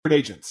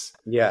agents.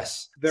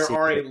 Yes. There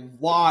are a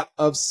lot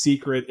of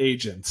secret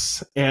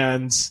agents,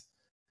 and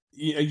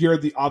you're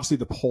obviously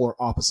the polar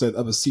opposite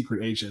of a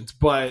secret agent,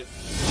 but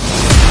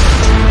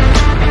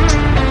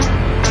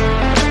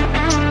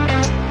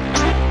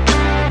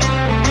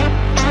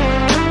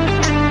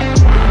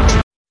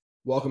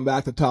welcome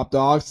back to Top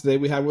Dogs. Today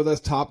we have with us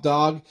top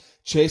dog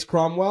Chase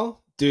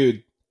Cromwell.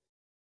 Dude,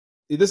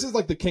 this is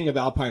like the king of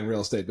Alpine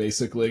real estate,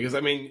 basically, because I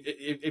mean,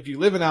 if you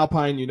live in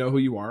Alpine, you know who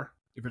you are.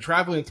 If you're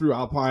traveling through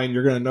Alpine,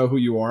 you're going to know who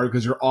you are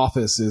because your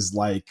office is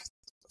like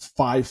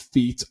 5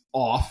 feet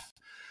off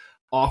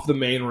the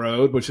main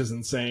road, which is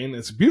insane.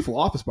 It's a beautiful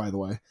office, by the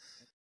way.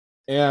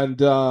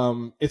 And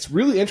it's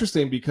really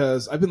interesting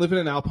because I've been living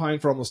in Alpine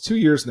for almost 2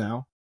 years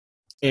now.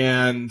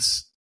 And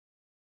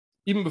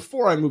even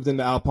before I moved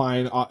into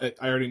Alpine, I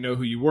already know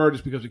who you were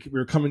just because we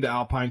were coming to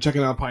Alpine,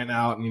 checking Alpine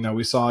out. And,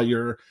 we saw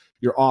your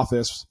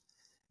office.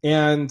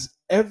 And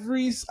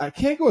I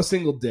can't go a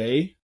single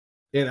day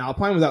in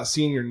Alpine without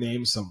seeing your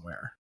name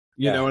somewhere.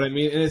 You know what I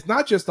mean? And it's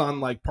not just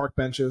on like park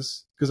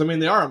benches, because I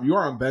mean, you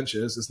are on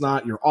benches. It's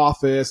not your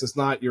office. It's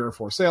not your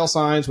for sale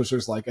signs, which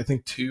there's like, I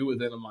think 2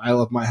 within a mile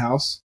of my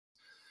house.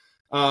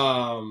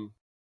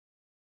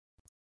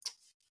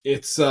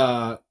 It's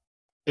the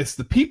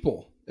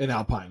people in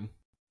Alpine,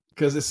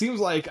 because it seems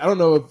like, I don't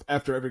know if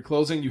after every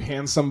closing you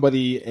hand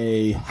somebody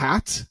a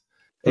hat,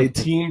 a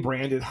team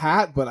branded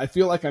hat, but I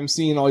feel like I'm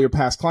seeing all your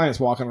past clients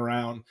walking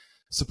around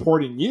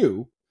supporting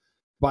you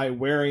by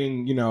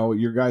wearing,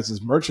 your guys'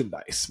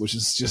 merchandise, which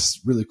is just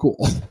really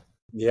cool.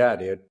 Yeah,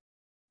 dude.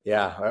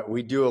 Yeah,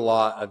 we do a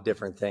lot of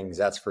different things,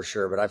 that's for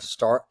sure. But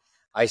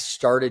I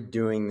started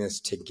doing this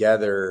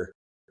together,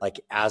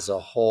 like as a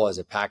whole, as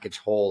a package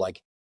whole,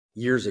 like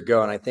years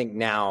ago. And I think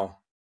now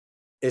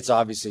it's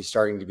obviously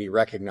starting to be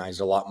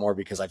recognized a lot more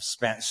because I've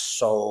spent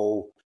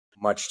so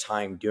much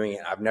time doing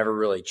it. I've never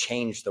really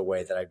changed the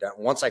way that I've done.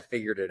 Once I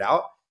figured it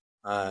out,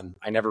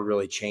 I never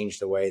really changed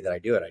the way that I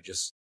do it. I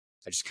just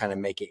kind of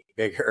make it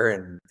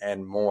bigger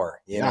and more.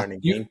 You know what I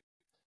mean? You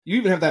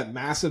even have that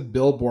massive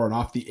billboard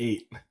off the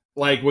 8.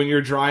 Like when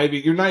you're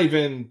driving, you're not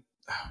even,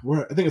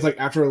 I think it's like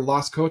after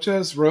Las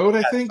Cochas Road,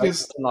 I think. Like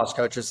Las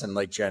Cochas and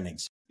Lake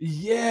Jennings.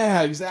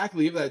 Yeah,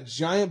 exactly. You have that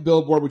giant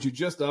billboard, which you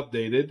just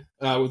updated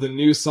with a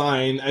new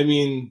sign. I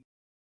mean,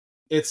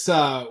 it's,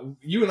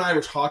 you and I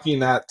were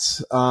talking at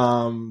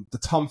the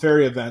Tom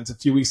Ferry event a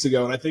few weeks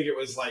ago, and I think it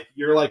was like,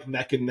 you're like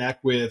neck and neck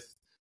with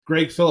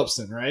Greg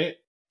Phillipson, right?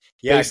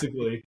 Yeah,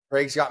 basically.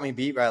 Greg's got me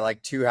beat by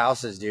like 2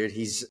 houses, dude.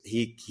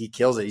 He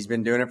kills it. He's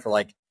been doing it for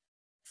like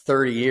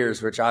 30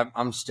 years, which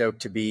I'm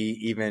stoked to be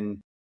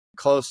even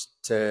close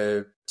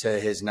to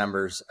his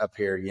numbers up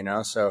here,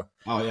 So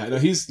oh yeah, no,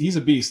 he's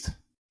a beast.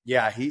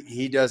 Yeah,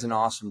 he does an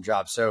awesome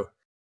job. So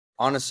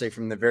honestly,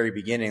 from the very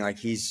beginning, like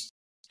he's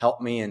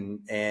helped me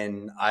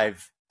and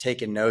I've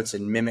taken notes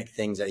and mimic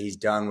things that he's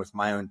done with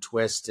my own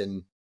twist.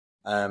 And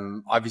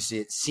obviously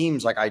it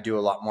seems like I do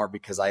a lot more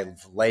because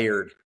I've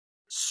layered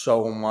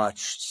so much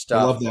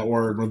stuff. I love that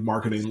word with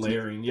marketing,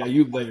 layering. Yeah,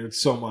 you layered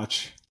so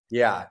much.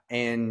 Yeah,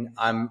 and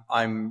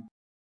I'm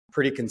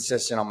pretty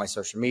consistent on my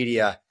social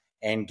media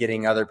and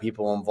getting other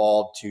people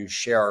involved to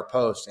share our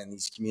posts and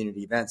these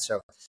community events.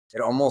 So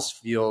it almost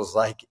feels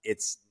like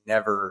it's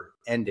never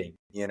ending.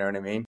 You know what I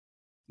mean?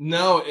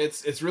 No,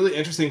 it's really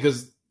interesting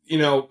because,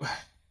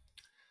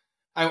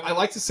 I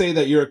like to say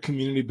that you're a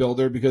community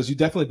builder because you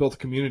definitely built a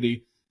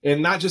community,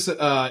 and not just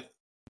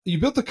you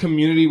built a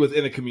community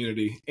within a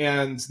community.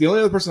 And the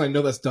only other person I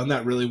know that's done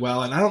that really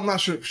well, and I'm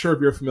not sure if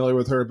you're familiar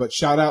with her, but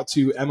shout out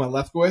to Emma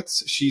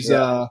Lefkowitz. She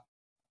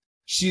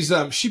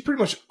pretty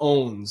much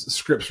owns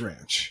Scripps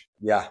Ranch.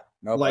 Yeah.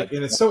 And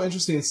it's so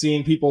interesting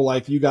seeing people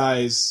like you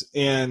guys,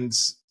 and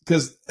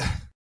because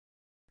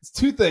it's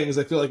 2 things.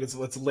 I feel like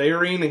it's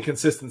layering and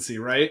consistency,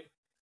 right?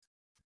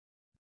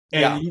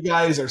 And you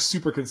guys are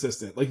super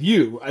consistent. Like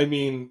you, I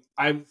mean,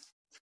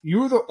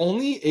 you're the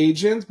only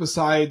agent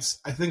besides,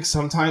 I think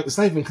sometimes it's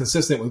not even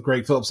consistent with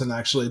Greg Phillipson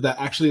that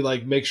actually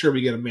like make sure we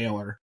get a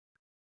mailer,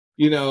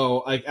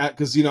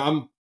 cause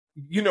I'm,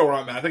 where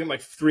I'm at. I think I'm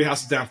like 3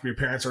 houses down from your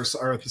parents or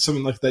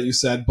something like that you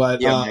said,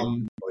 but,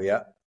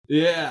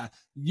 yeah,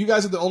 you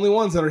guys are the only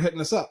ones that are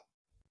hitting us up.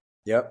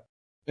 Yep.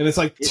 And it's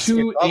like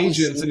 2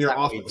 agents in your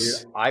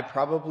office. I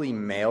probably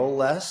mail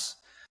less.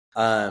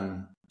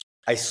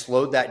 I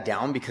slowed that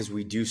down because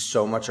we do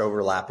so much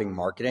overlapping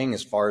marketing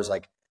as far as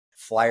like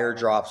flyer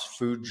drops,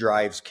 food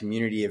drives,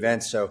 community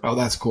events. So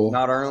that's cool.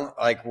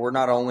 We're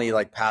not only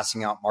like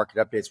passing out market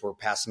updates, we're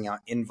passing out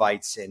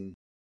invites and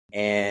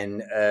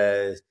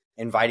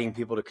inviting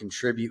people to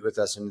contribute with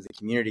us into the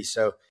community.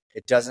 So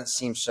it doesn't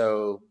seem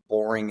so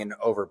boring and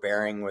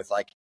overbearing with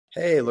like,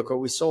 hey, look what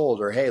we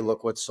sold, or hey,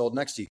 look what's sold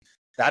next to you.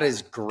 That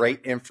is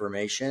great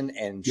information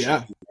and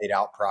should be laid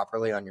out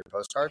properly on your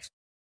postcards.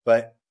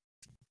 But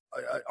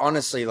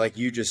honestly, like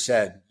you just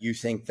said, you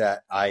think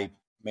that I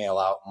mail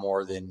out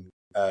more than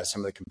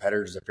some of the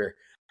competitors up here.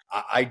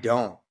 I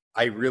don't.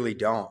 I really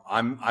don't.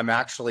 I'm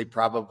actually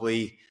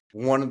probably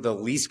one of the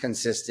least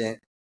consistent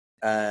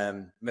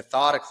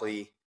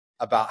methodically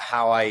about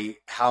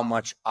how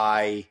much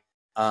I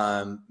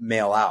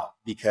mail out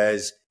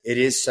because it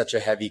is such a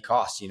heavy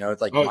cost.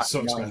 It's like it's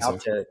so mailing expensive.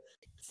 out to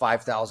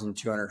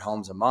 5,200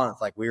 homes a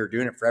month. Like we were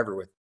doing it forever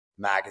with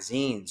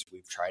magazines.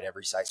 We've tried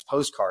every size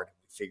postcard. And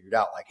we figured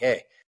out like,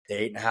 hey, the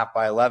 8.5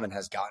 by 11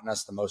 has gotten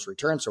us the most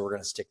return. So we're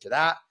going to stick to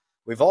that.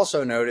 We've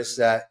also noticed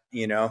that,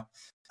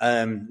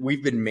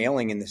 we've been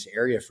mailing in this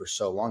area for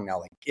so long now.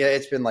 Like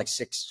it's been like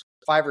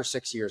 5 or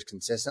 6 years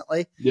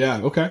consistently.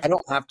 Yeah. Okay. I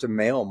don't have to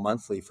mail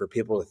monthly for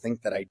people to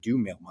think that I do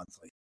mail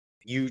monthly.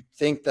 You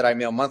think that I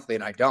mail monthly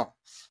and I don't.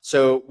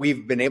 So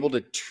we've been able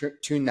to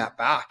tune that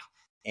back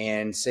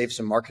and save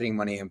some marketing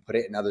money and put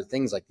it in other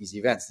things like these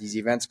events. These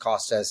events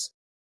cost us,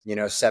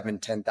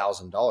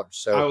 $7,000-$10,000.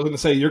 So I was going to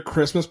say your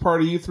Christmas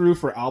party you threw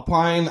for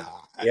Alpine.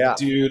 Yeah.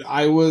 Dude,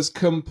 I was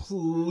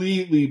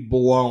completely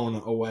blown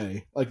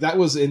away. Like that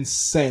was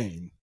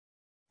insane.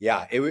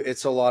 Yeah,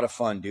 it's a lot of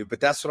fun, dude. But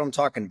that's what I'm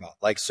talking about.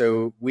 Like,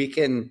 so we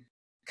can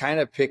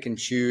kind of pick and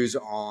choose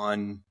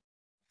on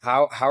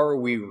how are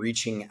we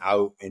reaching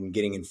out and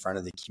getting in front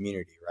of the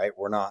community, right?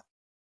 We're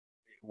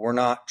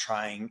not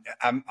trying.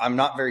 I'm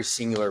not very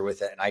singular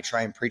with it, and I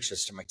try and preach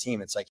this to my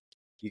team. It's like,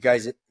 you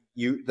guys,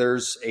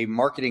 there's a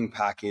marketing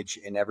package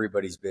in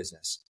everybody's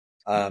business,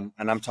 and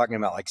I'm talking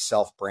about like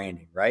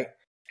self-branding, right?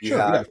 You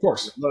have of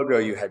course. your logo,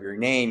 you have your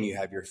name, you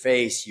have your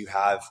face, you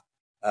have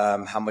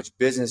how much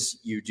business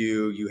you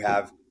do, you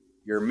have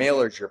your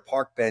mailers, your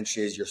park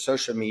benches, your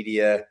social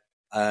media.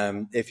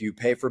 If you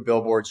pay for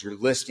billboards, your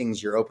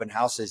listings, your open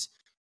houses.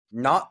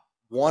 Not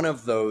one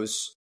of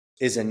those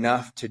is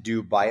enough to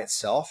do by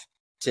itself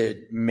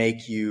to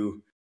make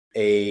you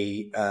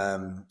a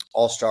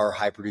all-star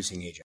high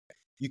producing agent.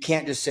 You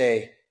can't just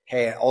say,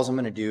 hey, all I'm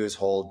going to do is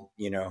hold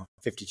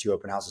 52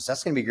 open houses.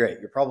 That's going to be great.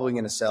 You're probably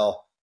going to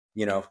sell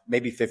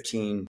maybe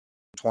 15,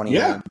 20 in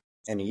a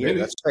year. Maybe.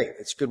 That's great.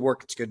 It's good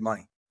work. It's good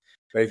money.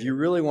 But if you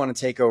really want to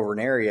take over an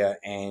area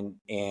and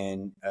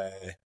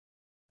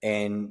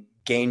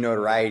gain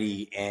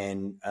notoriety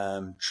and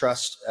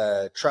trust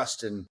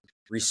and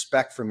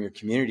respect from your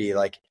community,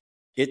 like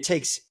it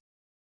takes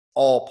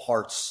all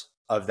parts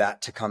of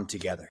that to come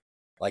together.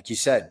 Like you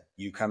said,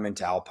 you come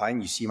into Alpine,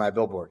 you see my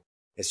billboard.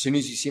 As soon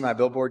as you see my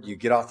billboard, you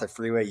get off the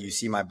freeway, you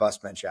see my bus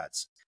bench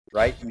ads,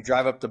 right? You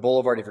drive up the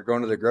boulevard. If you're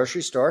going to the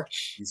grocery store,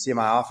 you see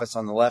my office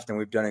on the left, and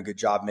we've done a good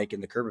job making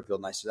the curb appeal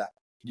nice to that.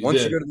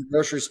 Once you go to the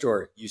grocery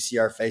store, you see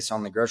our face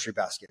on the grocery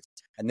basket.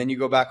 And then you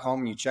go back home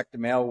and you check the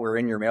mail, we're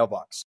in your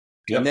mailbox.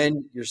 Yep. And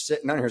then you're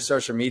sitting on your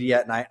social media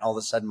at night and all of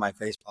a sudden my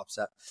face pops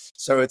up.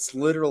 So it's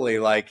literally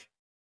like,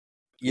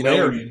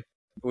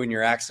 when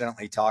you're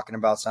accidentally talking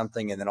about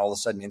something and then all of a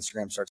sudden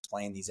Instagram starts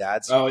playing these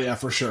ads. Oh yeah,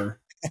 for sure.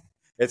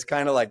 It's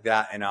kind of like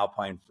that in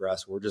Alpine for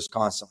us. We're just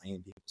constantly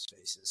in people's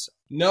faces. So.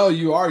 No,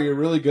 you are. You're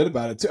really good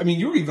about it too. I mean,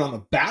 you were even on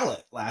the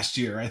ballot last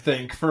year, I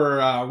think, for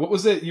what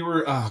was it? You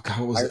were, what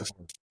was it?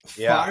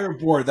 Yeah.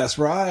 Fireboard. That's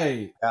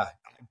right. Yeah.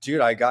 Dude,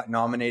 I got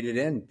nominated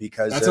in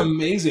because that's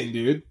amazing,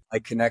 dude.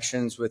 Like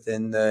connections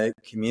within the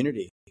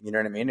community. You know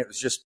what I mean? It was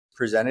just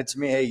presented to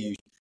me. Hey,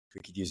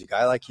 we could use a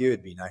guy like you.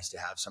 It'd be nice to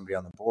have somebody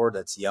on the board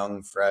that's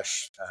young,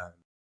 fresh,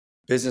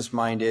 business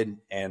minded.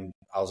 And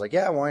I was like,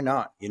 yeah, why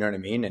not? You know what I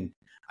mean? And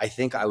I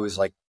think I was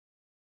like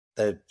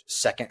the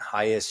second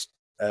highest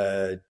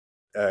guy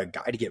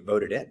to get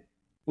voted in.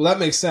 Well, that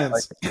makes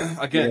sense.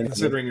 Again,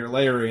 considering you're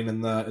layering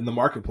in the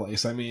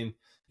marketplace. I mean,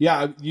 yeah,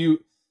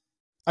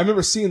 I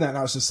remember seeing that and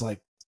I was just like,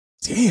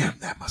 damn,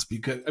 that must be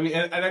good. I mean,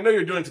 and I know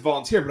you're doing it to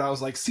volunteer, but I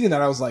was like, seeing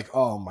that, I was like,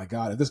 oh my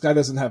God, if this guy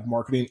doesn't have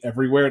marketing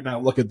everywhere, now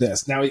look at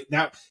this. Now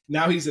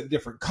he's in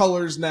different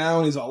colors now,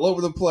 and he's all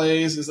over the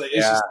place. It's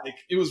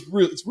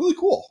really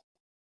cool.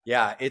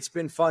 Yeah, it's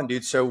been fun,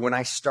 dude. So when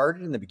I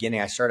started in the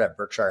beginning, I started at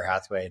Berkshire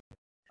Hathaway.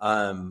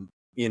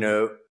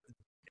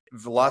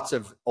 Lots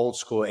of old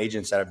school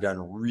agents that have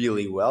done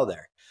really well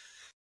there.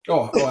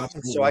 Oh,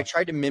 absolutely. So I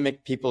tried to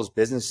mimic people's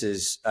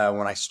businesses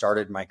when I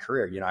started my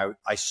career.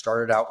 I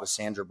started out with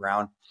Sandra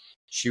Brown.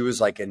 She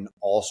was like an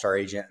all-star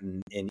agent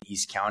in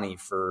East County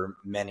for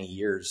many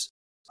years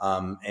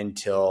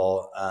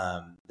until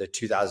the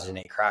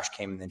 2008 crash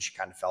came, and then she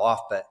kind of fell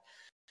off. But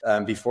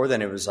before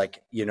then, it was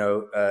like,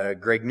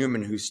 Greg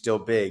Newman, who's still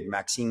big,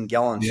 Maxine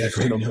Gellens, who's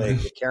still big,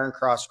 the Karen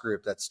Cross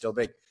group, that's still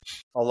big.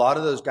 A lot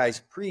of those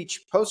guys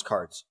preach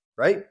postcards.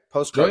 Right?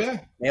 Postcards,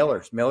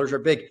 mailers are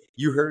big.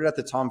 You heard it at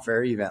the Tom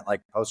Ferry event,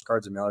 like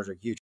postcards and mailers are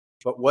huge.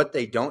 But what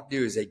they don't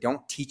do is they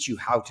don't teach you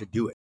how to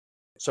do it.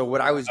 So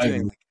what I was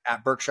doing like,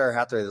 at Berkshire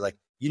Hathaway, they're like,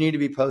 you need to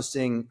be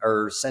posting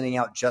or sending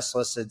out just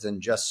listed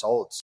and just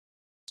solds.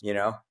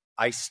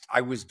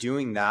 I was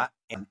doing that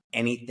in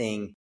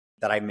anything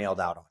that I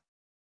mailed out on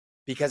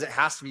because it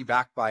has to be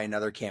backed by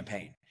another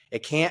campaign.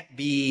 It can't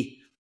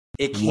be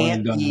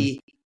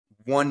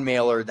one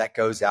mailer that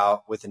goes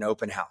out with an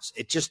open house.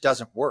 It just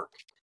doesn't work.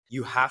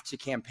 You have to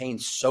campaign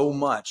so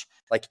much.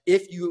 Like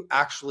if you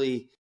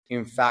actually,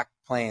 in fact,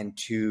 plan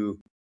to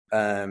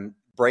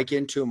break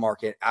into a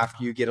market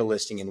after you get a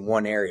listing in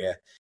one area,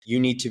 you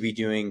need to be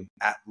doing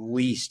at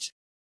least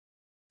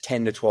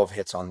 10 to 12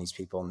 hits on these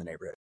people in the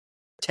neighborhood.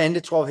 10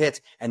 to 12 hits.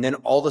 And then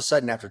all of a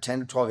sudden, after 10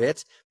 to 12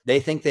 hits, they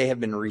think they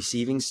have been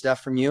receiving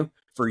stuff from you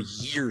for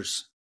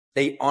years.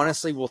 They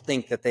honestly will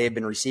think that they have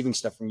been receiving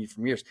stuff from you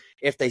for years.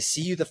 If they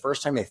see you the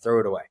first time, they throw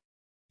it away.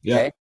 Yeah.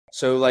 Okay.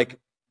 So like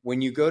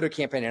when you go to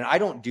campaign, and I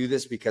don't do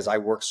this because I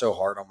work so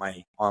hard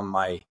on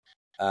my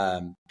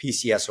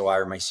PCSOI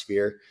or my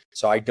sphere.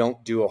 So I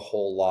don't do a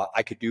whole lot.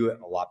 I could do it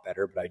a lot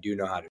better, but I do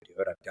know how to do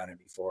it. I've done it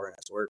before and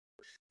it's worked.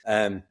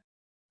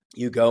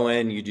 You go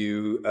in, you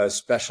do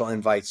special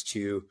invites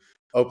to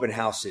open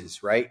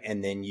houses, right?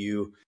 And then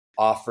you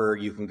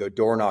can go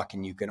door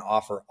knocking. You can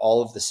offer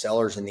all of the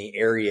sellers in the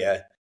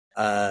area.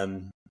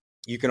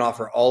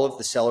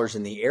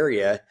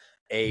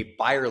 A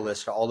buyer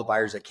list of all the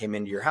buyers that came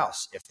into your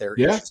house if they're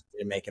interested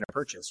in making a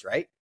purchase,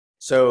 right?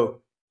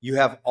 So you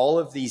have all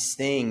of these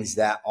things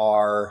that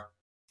are,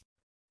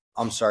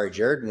 I'm sorry,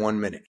 Jared, 1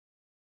 minute.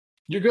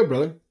 You're good,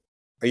 brother.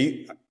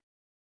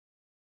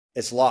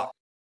 It's locked.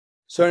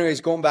 So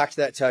anyways, going back to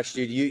that touch,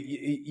 dude,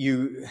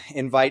 you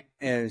invite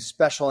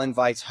special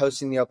invites,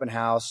 hosting the open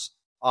house,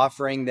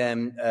 offering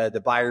them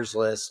the buyer's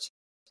list,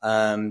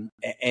 and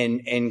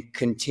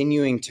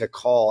continuing to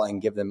call and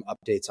give them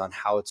updates on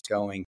how it's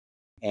going.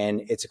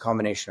 And it's a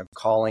combination of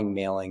calling,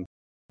 mailing,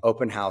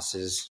 open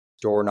houses,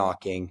 door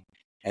knocking,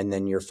 and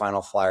then your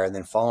final flyer, and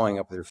then following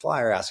up with your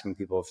flyer, asking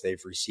people if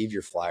they've received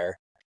your flyer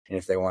and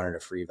if they wanted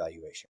a free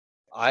evaluation.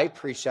 I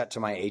preach that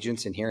to my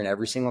agents in here, and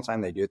every single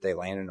time they do it, they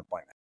land an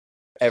appointment.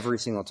 Every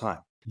single time.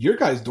 Your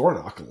guys door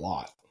knock a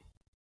lot.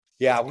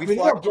 Yeah,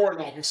 door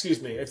knock.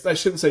 Excuse me. I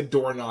shouldn't say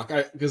door knock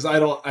because I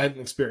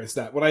haven't experienced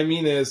that. What I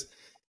mean is,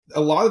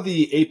 a lot of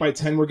the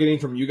 8x10 we're getting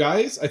from you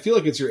guys, I feel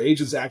like it's your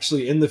agents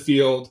actually in the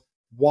field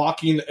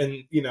walking,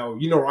 and you know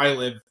where I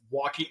live,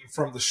 walking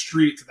from the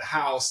street to the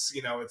house.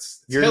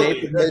 It's your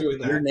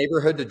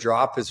neighborhood to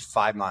drop is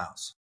 5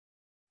 miles.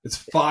 It's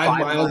 5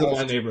 miles in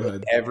my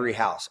neighborhood. Every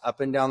house, up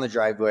and down the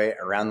driveway,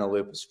 around the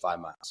loop is 5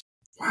 miles.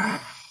 Wow.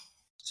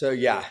 So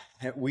yeah,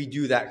 we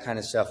do that kind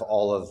of stuff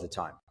all of the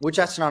time, which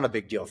that's not a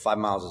big deal. 5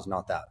 miles is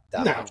not that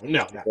much.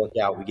 No. Work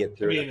out, we get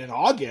through. In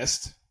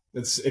August,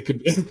 it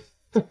could be.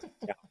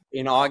 Yeah.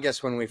 In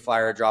August, when we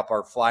flyer drop,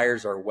 our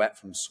flyers are wet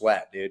from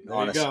sweat, dude. There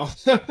honestly.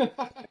 You go.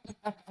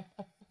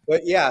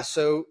 But yeah,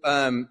 so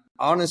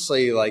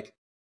honestly, like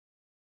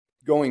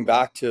going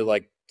back to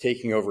like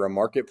taking over a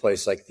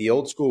marketplace, like the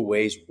old school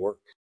ways work.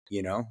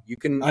 You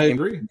can. I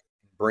agree.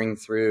 Bring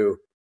through,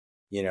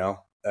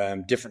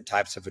 different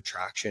types of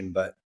attraction,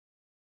 but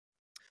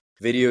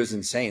video is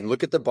insane.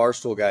 Look at the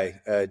Barstool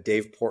guy,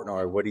 Dave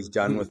Portnoy, what he's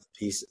done with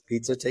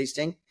pizza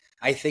tasting.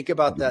 I think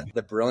about that,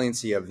 the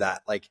brilliancy of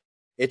that. Like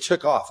it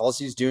took off. All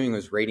he's doing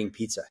was rating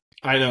pizza.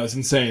 I know, it's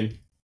insane.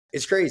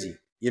 It's crazy.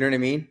 You know what I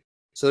mean?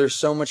 So there's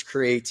so much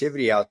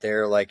creativity out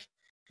there. Like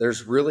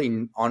there's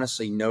really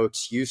honestly no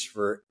excuse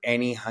for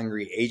any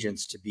hungry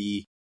agents to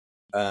be,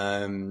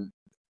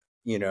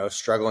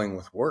 struggling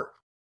with work.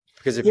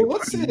 Because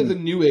let's say the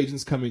new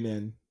agents coming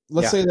in,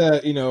 let's say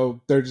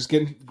that, they're just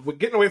getting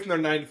away from their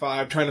 9 to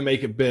 5, trying to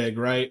make it big,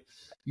 right?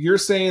 You're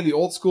saying the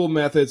old school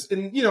methods,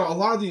 and, a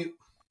lot of the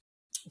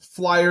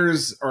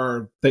flyers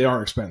are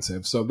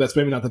expensive. So that's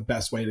maybe not the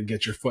best way to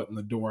get your foot in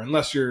the door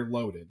unless you're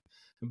loaded.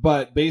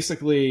 But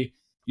basically,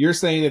 you're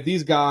saying if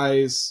these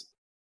guys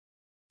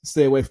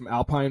stay away from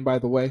Alpine, by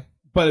the way,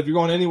 but if you're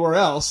going anywhere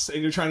else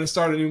and you're trying to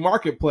start a new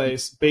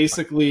marketplace,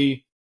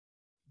 basically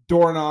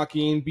door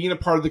knocking, being a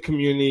part of the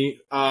community,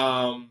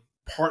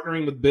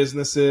 partnering with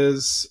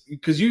businesses,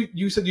 because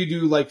you said you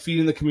do like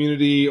feeding the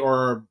community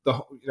or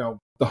the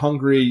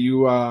hungry.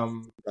 You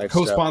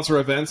co-sponsor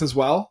events as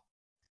well.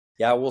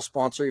 Yeah, we'll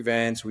sponsor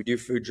events. We do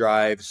food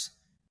drives.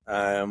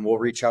 We'll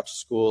reach out to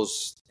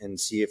schools and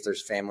see if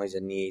there's families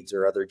in needs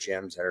or other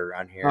gyms that are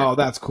around here. Oh,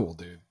 that's cool,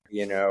 dude.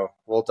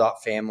 We'll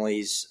adopt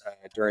families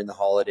during the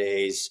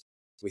holidays.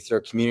 We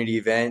throw community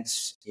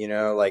events,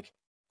 like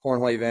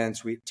cornhole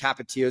events.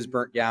 Tapatio's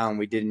burnt down.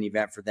 We did an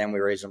event for them. We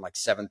raised them like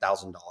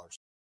 $7,000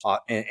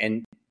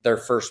 and their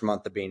first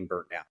month of being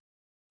burnt down.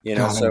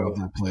 God, I love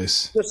that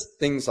place. Just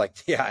things like,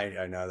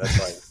 I know that's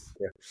right.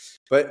 Yeah.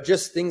 But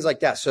just things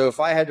like that. So if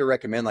I had to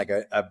recommend like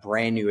a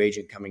brand new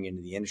agent coming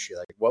into the industry,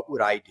 like what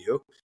would I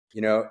do?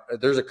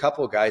 There's a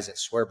couple of guys that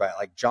swear by it,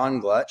 like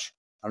John Glutch.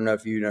 I don't know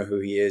if you know who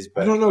he is,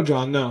 but I don't know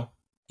John. No,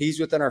 he's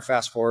within our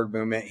fast forward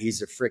movement.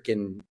 He's a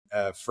freaking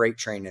freight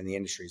train in the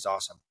industry. He's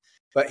awesome.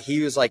 But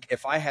he was like,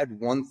 if I had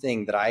one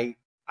thing that I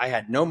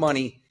had no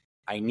money,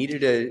 I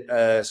needed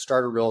to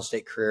start a real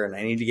estate career and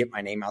I need to get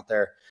my name out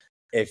there.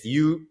 If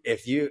you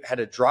had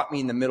to drop me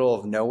in the middle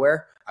of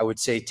nowhere, I would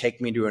say,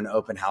 take me to an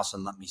open house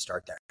and let me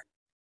start there.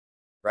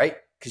 Right?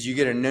 Because you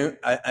get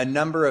a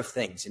number of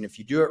things. And if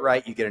you do it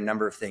right, you get a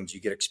number of things. You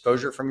get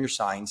exposure from your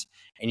signs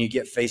and you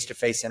get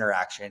face-to-face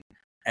interaction.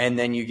 And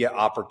then you get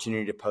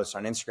opportunity to post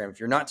on Instagram. If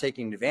you're not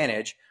taking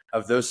advantage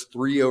of those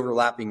 3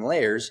 overlapping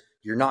layers,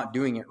 you're not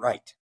doing it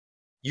right.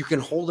 You can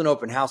hold an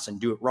open house and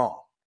do it wrong.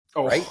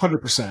 Oh, right?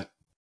 100%.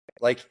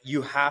 Like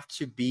you have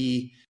to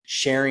be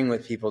sharing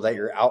with people that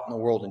you're out in the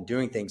world and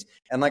doing things.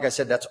 And like I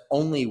said, that's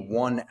only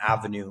one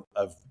avenue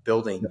of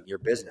building your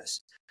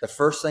business. The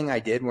first thing I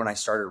did when I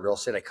started real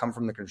estate, I come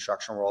from the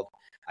construction world.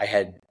 I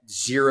had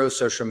zero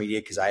social media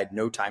because I had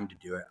no time to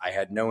do it. I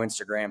had no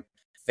Instagram,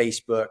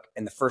 Facebook.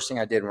 And the first thing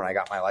I did when I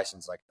got my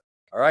license, like,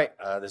 all right,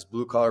 this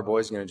blue collar boy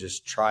is going to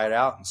just try it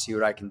out and see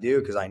what I can do,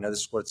 because I know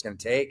this is what it's going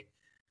to take.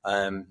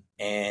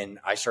 And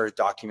I started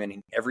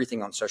documenting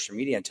everything on social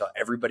media until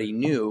everybody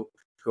knew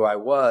who I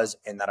was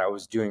and that I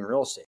was doing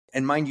real estate.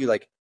 And mind you,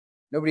 like,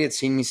 nobody had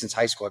seen me since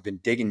high school. I've been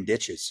digging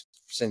ditches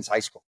since high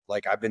school.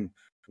 Like, I've been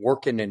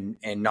working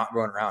and not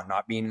going around,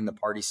 not being in the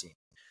party scene.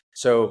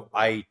 So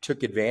I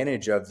took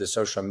advantage of the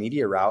social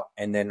media route,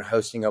 and then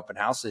hosting open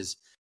houses,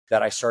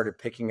 that I started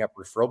picking up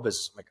referral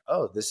business. I'm like,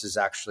 oh, this is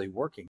actually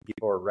working.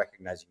 People are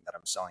recognizing that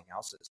I'm selling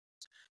houses.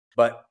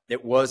 But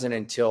it wasn't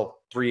until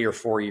 3 or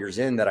 4 years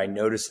in that I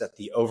noticed that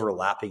the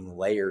overlapping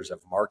layers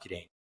of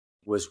marketing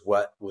was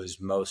what was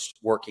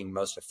working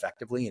most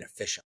effectively and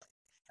efficiently.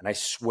 And I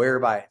swear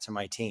by it to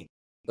my team.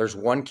 There's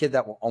one kid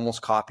that will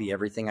almost copy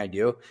everything I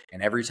do.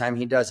 And every time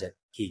he does it,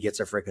 he gets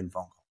a freaking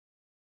phone call.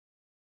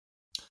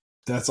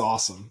 That's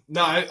awesome.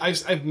 No,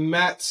 I've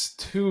met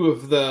two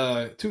of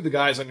the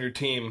guys on your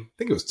team. I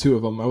think it was two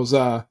of them. I was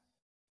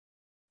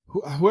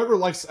whoever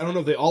likes. I don't know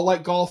if they all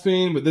like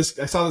golfing, but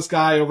I saw this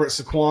guy over at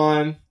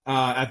Saquon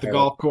at the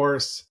golf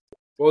course.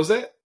 What was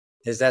it?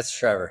 That's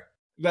Trevor.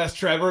 That's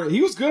Trevor.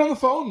 He was good on the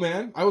phone,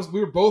 man. We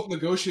were both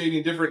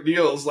negotiating different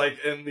deals,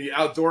 like in the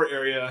outdoor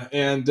area,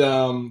 and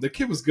the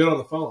kid was good on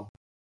the phone.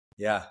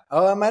 Yeah.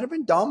 Oh, it might have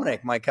been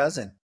Dominic, my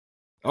cousin.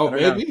 Oh,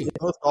 maybe. They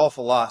both golf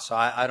a lot, so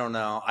I don't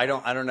know. I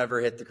don't ever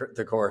hit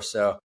the course,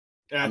 so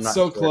yeah, it's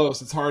so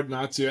close. It's hard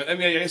not to. I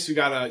mean, I guess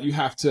you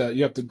have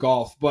to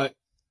golf, but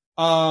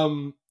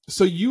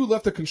so you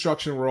left the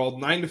construction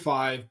world, 9 to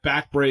 5,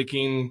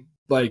 backbreaking.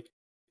 Like,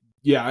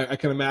 yeah, I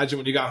can imagine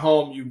when you got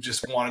home, you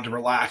just wanted to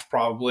relax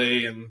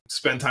probably and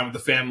spend time with the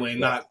family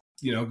and not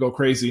go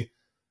crazy.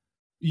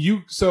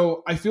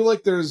 So I feel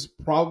like there's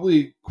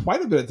probably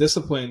quite a bit of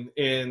discipline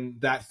in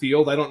that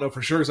field. I don't know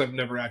for sure because I've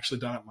never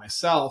actually done it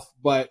myself,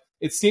 but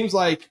it seems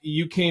like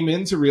you came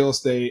into real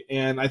estate.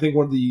 And I think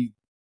one of the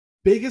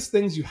biggest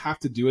things you have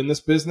to do in this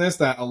business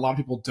that a lot of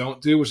people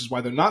don't do, which is why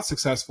they're not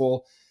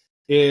successful,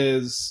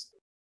 is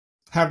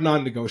have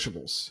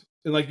non-negotiables.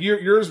 And like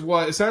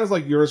it sounds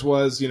like yours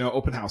was,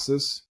 open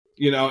houses,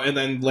 and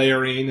then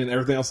layering and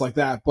everything else like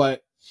that.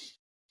 But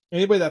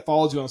anybody that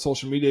follows you on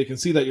social media can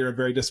see that you're a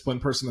very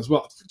disciplined person as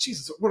well.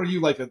 Jesus, what are you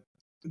like?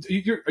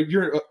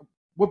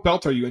 What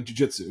belt are you in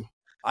jiu-jitsu?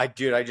 I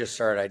just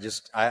started.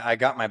 I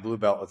got my blue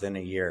belt within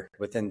a year,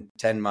 within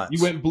 10 months.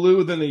 You went blue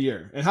within a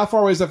year. And how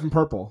far away is that from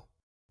purple?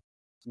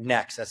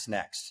 That's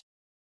next.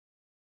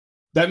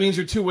 That means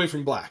you're 2 away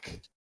from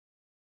black.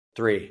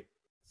 3.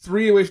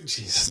 3 away from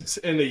Jesus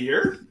in a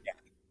year?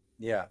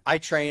 Yeah. I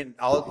train.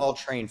 I'll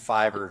train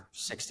 5 or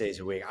 6 days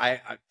a week.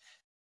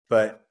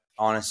 But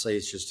honestly,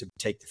 it's just to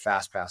take the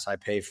fast pass. I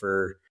pay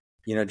for,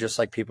 just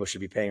like people should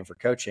be paying for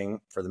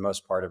coaching. For the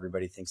most part,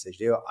 everybody thinks they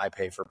do. I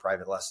pay for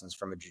private lessons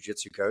from a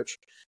jiu-jitsu coach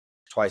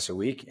twice a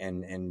week.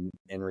 And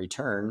in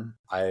return,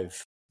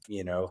 I've,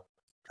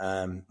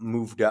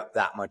 moved up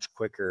that much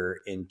quicker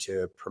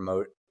into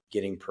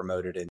getting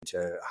promoted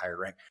into higher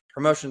rank.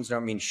 Promotions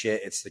don't mean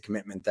shit. It's the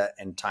commitment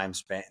and time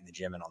spent in the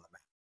gym and on the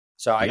mat.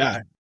 So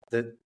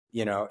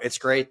it's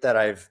great that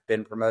I've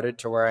been promoted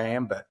to where I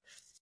am, but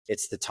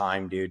it's the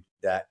time, dude,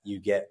 that you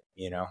get,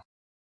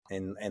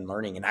 and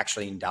learning and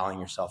actually endowing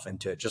yourself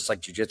into it. Just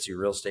like jiu-jitsu,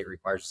 real estate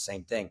requires the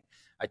same thing.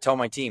 I tell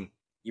my team,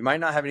 you might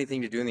not have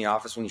anything to do in the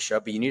office when you show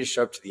up, but you need to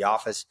show up to the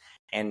office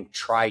and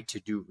try to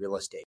do real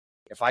estate.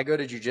 If I go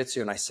to jiu-jitsu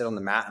and I sit on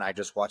the mat and I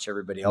just watch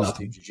everybody else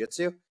do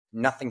jiu-jitsu,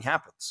 nothing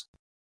happens.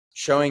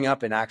 Showing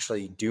up and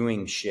actually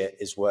doing shit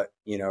is what,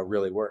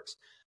 really works.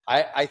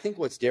 I think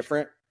what's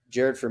different,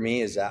 Jared, for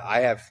me is that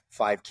I have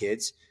 5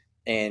 kids,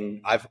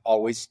 and I've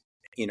always,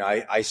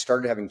 I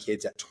started having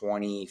kids at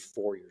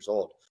 24 years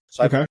old.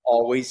 So I've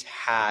always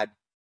had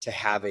to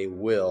have a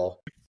will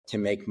to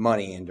make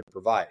money and to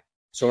provide.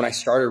 So when I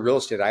started real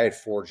estate, I had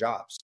 4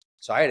 jobs.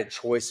 So I had a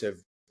choice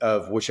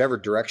of whichever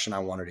direction I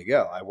wanted to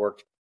go.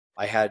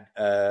 I had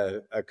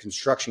a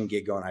construction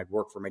gig going. I'd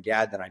work for my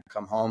dad, then I'd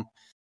come home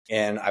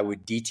and I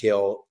would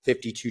detail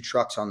 52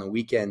 trucks on the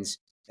weekends.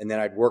 And then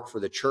I'd work for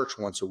the church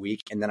once a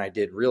week. And then I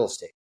did real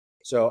estate.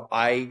 So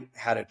I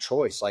had a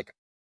choice. Like,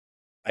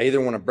 I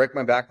either want to break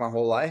my back my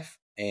whole life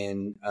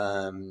and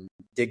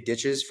dig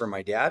ditches for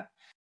my dad,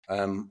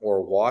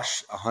 or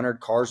wash 100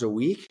 cars a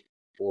week,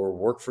 or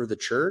work for the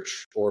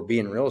church, or be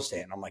in real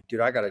estate. And I'm like, dude,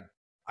 I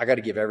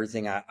gotta give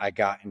everything I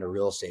got into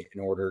real estate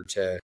in order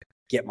to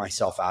get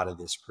myself out of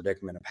this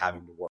predicament of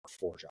having to work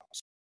 4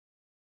 jobs.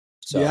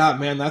 So yeah,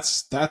 man,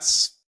 that's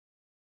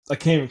I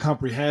can't even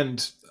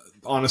comprehend,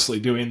 honestly,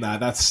 doing that.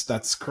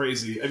 That's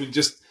crazy. I mean,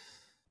 just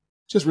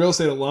real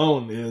estate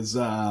alone is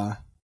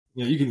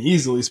you can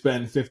easily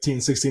spend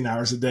 15, 16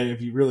 hours a day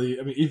if you really,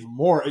 even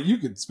more. You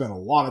could spend a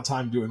lot of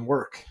time doing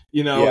work,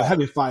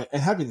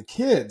 having the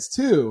kids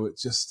too.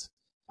 It's just,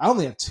 I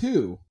only have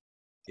 2.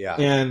 Yeah.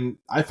 And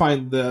I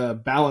find the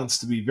balance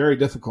to be very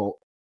difficult.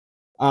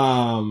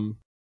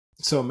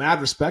 So mad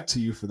respect to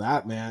you for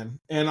that, man.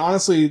 And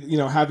honestly,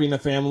 having a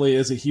family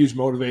is a huge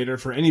motivator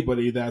for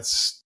anybody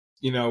that's,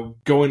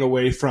 going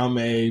away from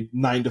a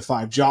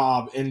 9-to-5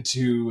 job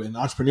into an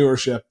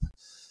entrepreneurship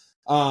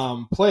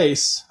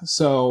place.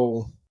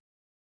 So,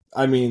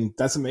 I mean,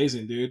 that's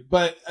amazing, dude.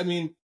 But I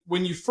mean,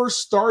 when you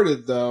first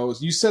started, though,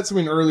 you said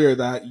something earlier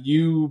that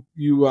you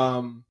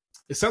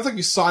it sounds like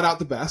you sought out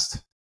the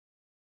best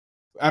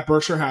at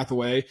Berkshire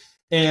Hathaway,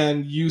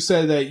 and you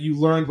said that you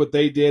learned what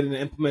they did and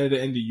implemented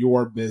it into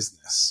your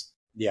business.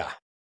 Yeah.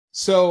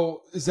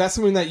 So is that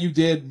something that you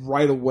did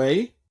right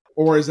away,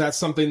 or is that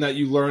something that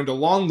you learned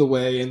along the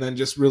way and then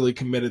just really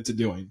committed to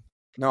doing?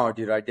 No,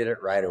 dude, I did it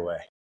right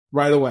away.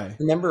 Right away. I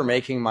remember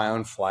making my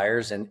own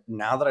flyers, and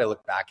now that I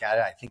look back at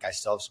it, I think I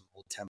still have some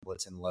old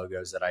templates and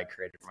logos that I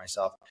created for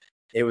myself.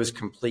 It was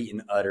complete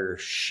and utter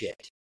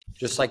shit,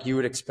 just like you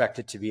would expect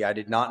it to be. I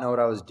did not know what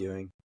I was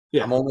doing.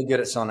 Yeah. I'm only good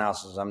at selling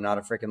houses. I'm not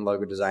a freaking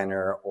logo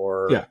designer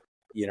or,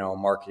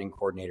 marketing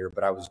coordinator,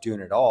 but I was doing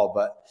it all.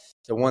 But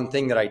the one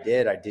thing that I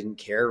didn't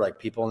care. Like,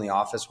 people in the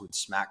office would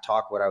smack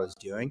talk what I was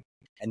doing.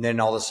 And then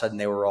all of a sudden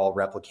they were all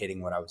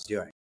replicating what I was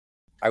doing.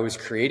 I was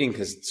creating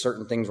because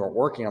certain things weren't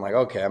working. I'm like,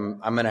 okay, I'm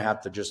going to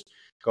have to just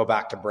go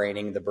back to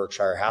branding the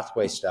Berkshire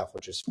Hathaway stuff,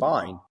 which is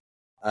fine.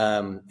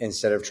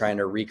 Instead of trying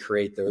to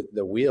recreate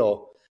the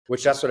wheel,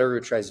 which that's what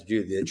everybody tries to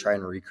do. They try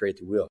and recreate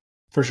the wheel.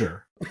 For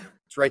sure.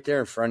 It's right there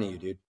in front of you,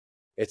 dude.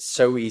 It's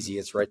so easy.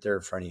 It's right there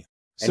in front of you.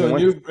 So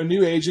a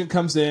new agent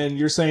comes in.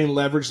 You're saying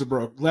leverage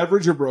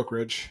your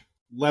brokerage,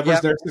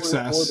 leverage their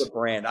success. Or the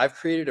brand. I've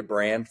created a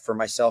brand for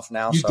myself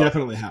now. You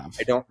definitely have.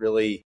 I don't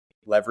really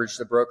leverage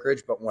the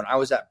brokerage, but when I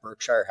was at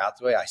Berkshire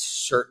Hathaway, I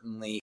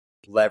certainly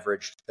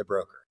leveraged the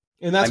broker.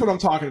 And that's what I'm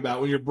talking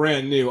about when you're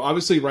brand new.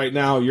 Obviously, right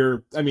now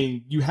you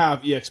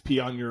have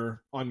EXP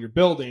on your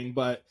building,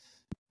 but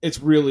it's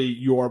really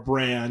your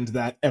brand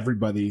that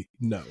everybody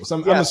knows.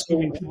 I'm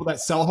assuming people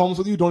that sell homes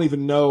with you don't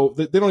even know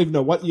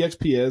what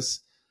EXP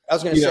is. I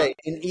was going to say,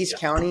 in East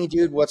County,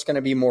 dude, what's going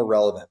to be more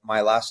relevant?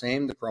 My last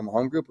name, the Cromwell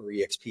Home Group, or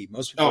EXP?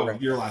 Most people.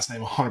 Your last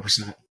name,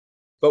 100%.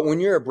 But when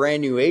you're a brand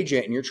new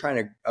agent and you're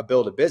trying to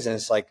build a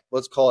business, like,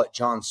 let's call it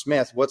John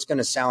Smith, what's going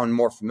to sound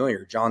more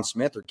familiar, John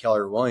Smith or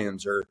Keller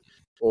Williams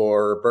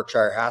or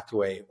Berkshire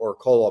Hathaway or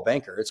Coldwell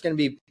Banker? It's going to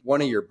be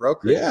one of your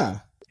brokers. Yeah.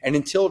 And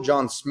until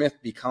John Smith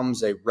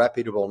becomes a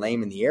reputable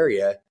name in the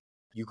area,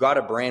 you got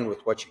to brand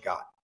with what you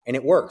got. And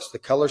it works. The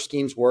color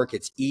schemes work.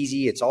 It's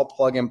easy. It's all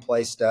plug and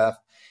play stuff.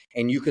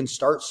 And you can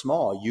start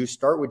small. You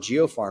start with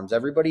geofarms.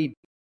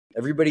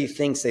 Everybody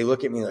thinks, they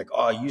look at me like,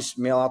 oh, you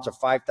mail out to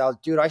 5,000.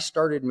 Dude, I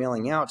started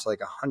mailing out to like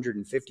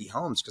 150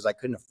 homes because I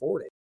couldn't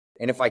afford it.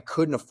 And if I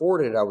couldn't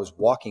afford it, I was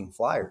walking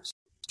flyers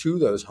to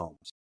those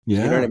homes.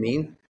 Yeah. You know what I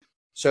mean?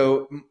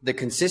 So the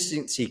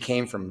consistency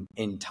came from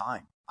in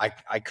time.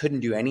 I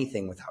couldn't do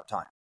anything without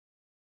time.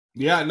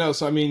 Yeah, no.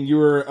 So, I mean, you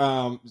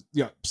were,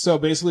 so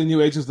basically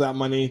new agents without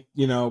money,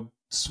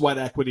 sweat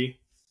equity,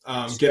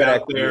 get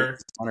out there,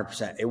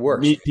 100%. It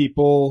works. Meet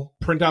people,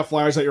 print out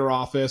flyers at your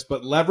office,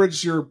 but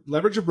leverage your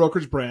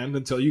brokerage brand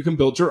until you can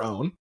build your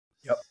own.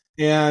 Yep.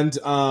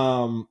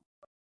 And,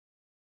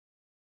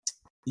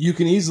 you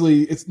can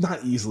easily, it's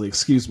not easily,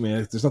 excuse me.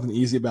 There's nothing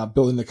easy about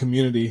building a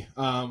community.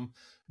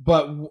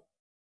 But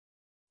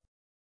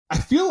I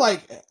feel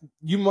like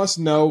you must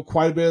know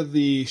quite a bit of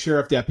the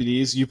sheriff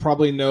deputies. You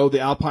probably know the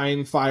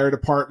Alpine Fire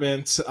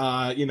Department,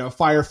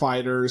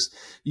 firefighters.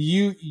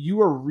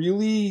 You are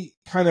really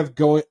kind of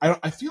going.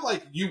 I feel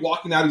like you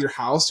walking out of your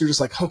house, you're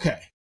just like, okay,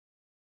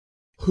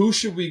 who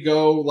should we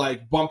go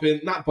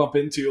not bump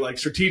into like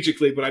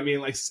strategically, but I mean,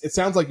 like, it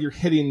sounds like you're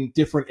hitting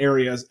different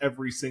areas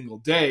every single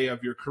day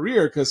of your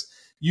career because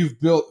you've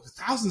built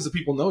thousands of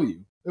people know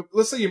you.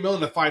 Let's say you're milling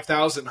to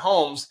 5,000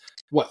 homes.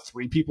 What,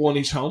 3 people in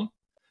each home?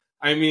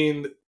 I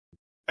mean,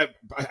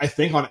 I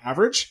think on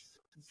average,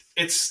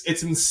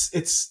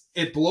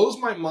 it blows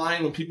my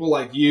mind when people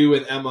like you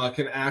and Emma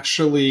can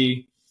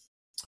actually.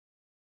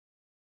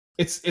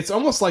 It's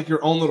almost like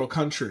your own little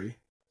country.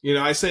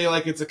 I say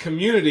like it's a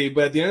community,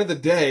 but at the end of the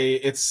day,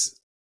 it's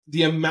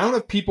the amount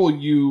of people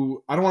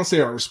I don't want to say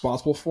are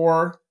responsible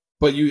for,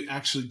 but you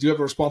actually do have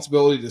a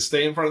responsibility to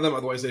stay in front of them.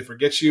 Otherwise they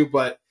forget you.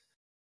 But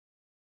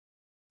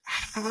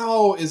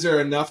how is there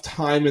enough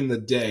time in the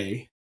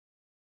day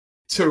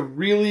to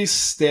really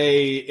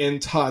stay in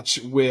touch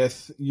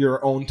with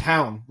your own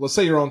town? Let's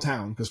say your own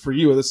town, because for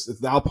you, it's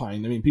the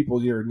Alpine. I mean, people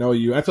here know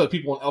you. I feel like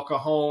people in El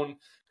Cajon,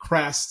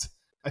 Crest,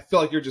 I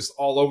feel like you're just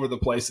all over the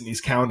place in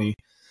East County.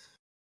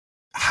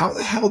 How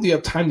the hell do you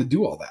have time to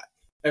do all that?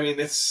 I mean,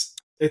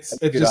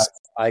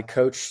 I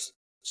coached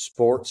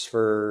sports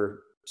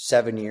for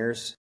 7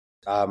 years.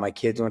 My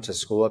kids went to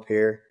school up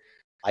here.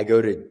 I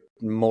go to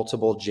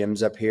multiple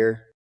gyms up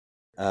here.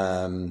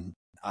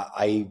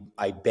 I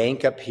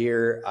bank up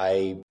here.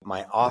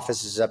 My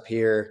office is up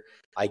here.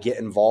 I get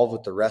involved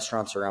with the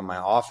restaurants around my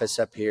office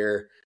up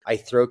here. I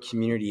throw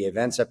community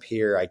events up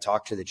here. I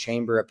talk to the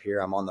chamber up here.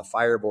 I'm on the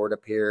fire board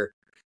up here.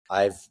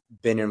 I've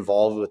been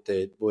involved with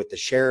the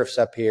sheriffs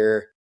up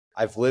here.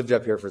 I've lived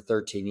up here for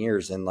 13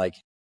 years. And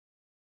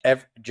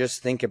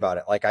just think about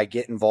it. Like, I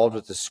get involved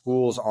with the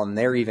schools on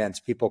their events.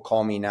 People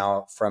call me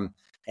now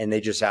and they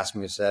just ask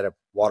me to set up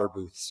water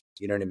booths.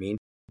 You know what I mean?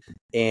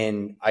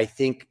 And I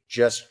think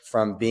just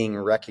from being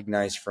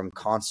recognized from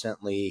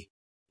constantly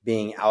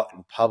being out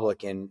in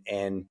public and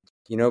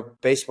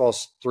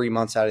baseball's 3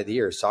 months out of the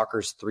year,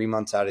 soccer's 3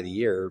 months out of the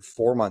year,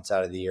 4 months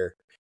out of the year.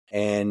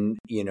 And,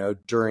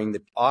 during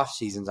the off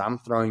seasons, I'm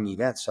throwing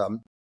events. So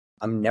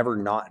I'm never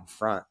not in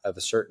front of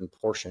a certain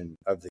portion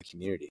of the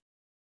community.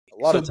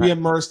 Be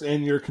immersed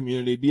in your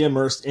community, be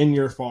immersed in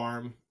your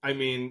farm. I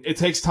mean, it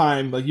takes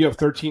time. Like, you have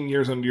 13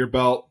 years under your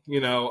belt,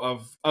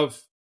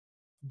 of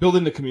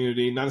building the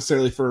community, not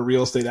necessarily for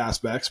real estate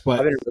aspects, but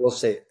I've been in real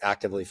estate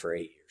actively for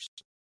 8 years.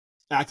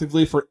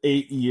 Actively for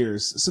 8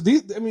 years. So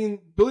building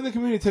the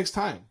community takes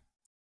time.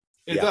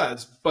 It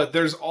does. But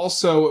there's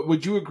also,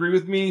 would you agree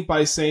with me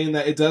by saying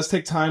that it does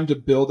take time to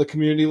build a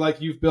community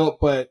like you've built,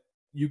 but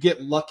you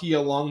get lucky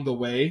along the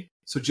way?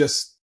 So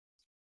just...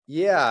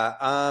 Yeah.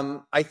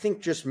 I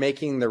think just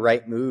making the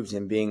right moves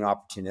and being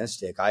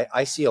opportunistic.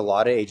 I see a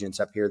lot of agents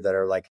up here that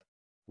are like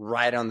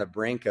right on the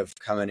brink of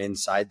coming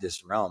inside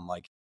this realm.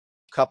 Like,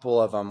 a couple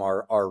of them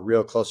are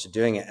real close to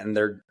doing it. And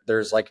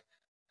there's like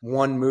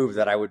one move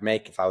that I would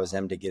make if I was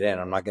them to get in.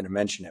 I'm not going to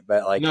mention it,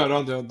 but like,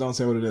 no, don't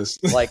say what it is.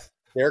 Like,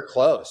 they're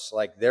close.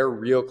 Like, they're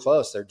real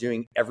close. They're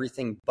doing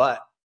everything but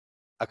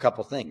a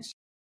couple things.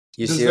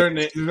 Does their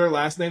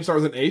last name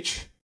start with an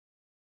H?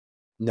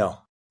 No.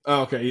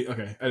 Oh, okay.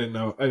 I didn't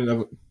know.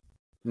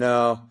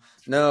 No.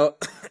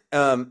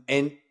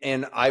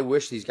 And I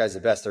wish these guys the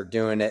best. They're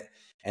doing it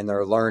and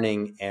they're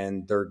learning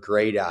and they're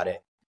great at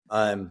it.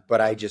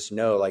 But I just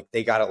know, like,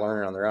 they got to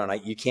learn it on their own.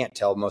 You can't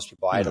tell most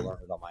people I had to learn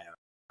it on my own.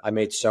 I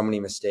made so many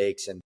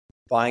mistakes, and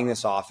buying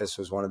this office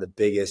was one of the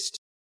biggest,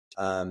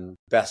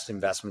 best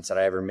investments that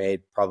I ever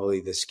made. Probably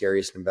the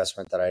scariest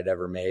investment that I'd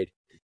ever made.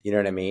 You know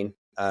what I mean?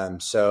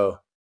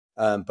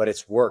 But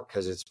it's worked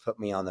because it's put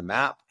me on the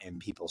map and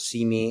people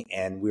see me,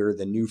 and we're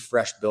the new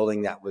fresh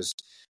building that was,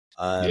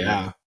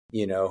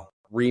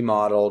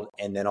 remodeled.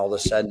 And then all of a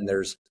sudden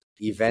there's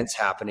events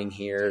happening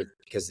here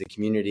because the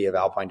community of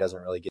Alpine doesn't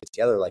really get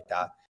together like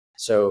that.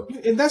 So,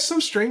 and that's so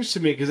strange to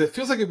me because it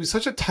feels like it'd be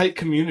such a tight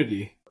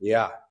community.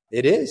 Yeah,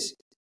 it is.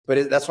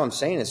 But that's what I'm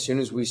saying. As soon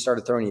as we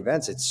started throwing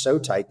events, it's so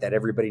tight that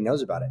everybody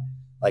knows about it.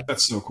 Like,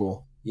 that's so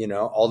cool.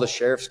 All the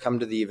sheriffs come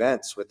to the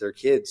events with their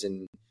kids,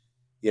 and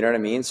you know what I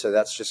mean? So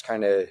that's just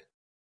kind of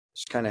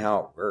how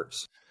it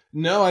works.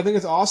 No, I think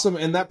it's awesome.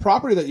 And that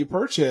property that you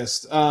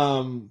purchased,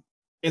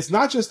 it's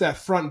not just that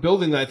front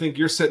building that I think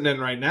you're sitting in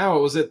right now.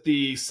 Was it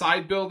the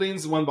side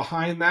buildings, the one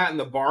behind that, and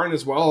the barn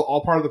as well,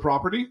 all part of the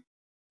property?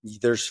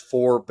 There's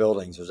 4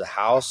 buildings. There's a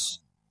house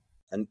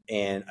and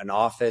an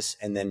office,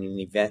 and then an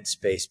event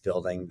space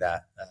building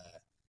that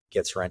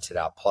gets rented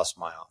out, plus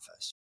my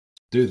office.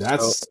 Dude,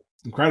 that's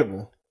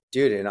incredible.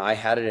 Dude, and I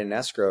had it in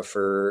escrow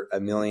for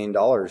 $1 million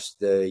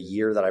the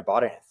year that I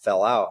bought it. It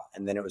fell out,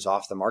 and then it was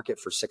off the market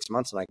for 6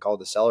 months. And I called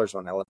the sellers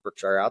when I left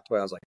Berkshire Hathaway.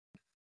 I was like,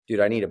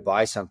 dude, I need to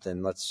buy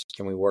something.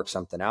 Can we work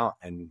something out?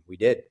 And we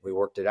did. We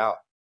worked it out.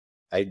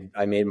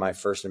 I made my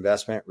first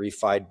investment,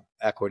 refied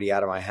equity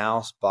out of my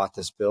house, bought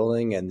this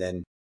building, and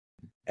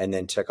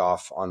then took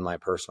off on my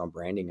personal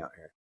branding out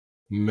here.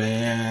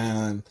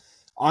 Man,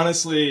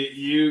 honestly,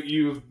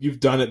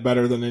 you've done it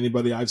better than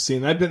anybody I've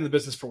seen. I've been in the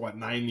business for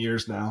 9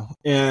 years now,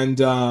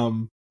 and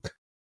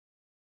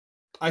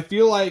I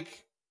feel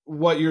like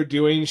what you're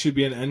doing should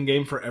be an end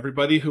game for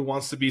everybody who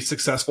wants to be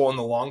successful in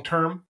the long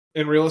term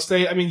in real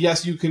estate. I mean,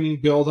 yes, you can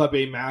build up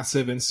a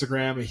massive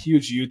Instagram, a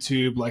huge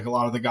YouTube, like a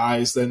lot of the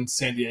guys in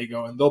San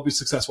Diego, and they'll be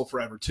successful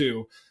forever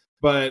too.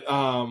 But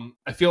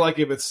I feel like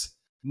if it's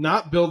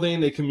not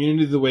building a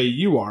community the way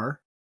you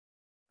are,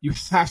 you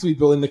have to be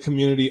building the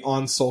community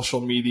on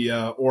social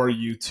media or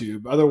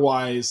YouTube.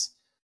 Otherwise,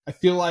 I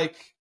feel like,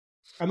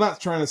 I'm not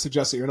trying to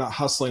suggest that you're not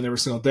hustling every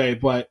single day,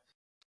 but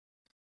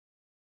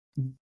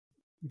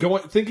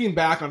thinking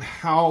back on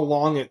how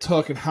long it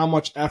took and how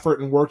much effort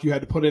and work you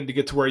had to put in to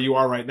get to where you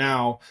are right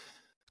now,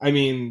 I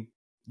mean,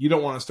 you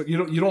don't want to start.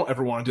 You don't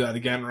ever want to do that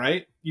again,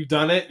 right? You've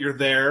done it. You're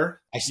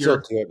there. I still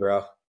do it,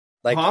 bro.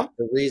 Like,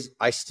 the reason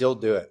I still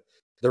do it.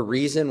 The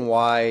reason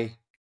why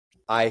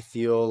I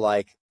feel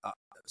like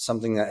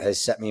something that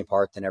has set me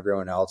apart than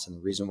everyone else, and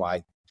the reason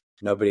why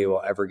nobody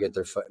will ever get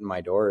their foot in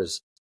my door,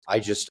 is I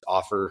just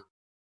offer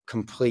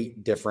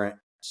complete different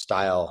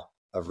style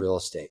of real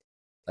estate.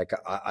 Like,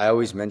 I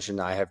always mention,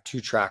 I have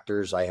 2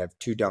 tractors, I have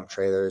 2 dump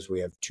trailers,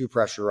 we have 2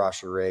 pressure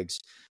washer rigs.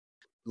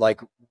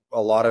 Like,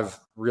 a lot of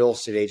real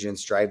estate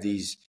agents drive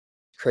these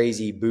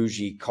crazy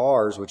bougie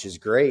cars, which is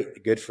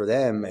great, good for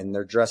them, and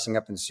they're dressing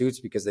up in suits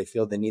because they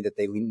feel they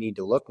need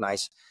to look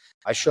nice.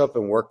 I show up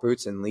in work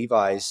boots and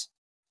Levi's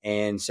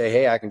and say,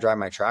 hey, I can drive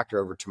my tractor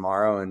over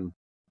tomorrow and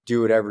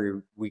do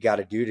whatever we got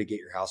to do to get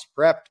your house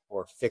prepped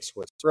or fix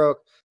what's broke.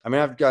 I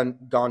mean, I've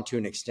gone to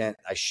an extent,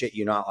 I shit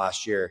you not,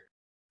 last year,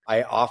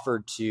 I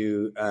offered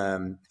to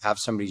have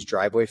somebody's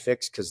driveway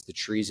fixed because the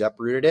trees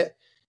uprooted it.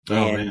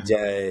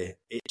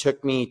 It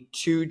took me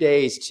 2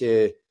 days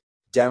to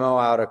demo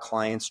out a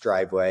client's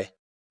driveway.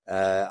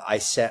 I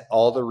set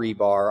all the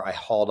rebar. I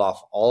hauled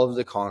off all of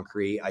the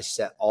concrete. I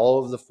set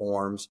all of the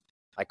forms.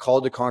 I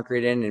called the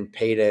concrete in and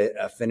paid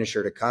a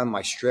finisher to come.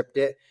 I stripped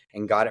it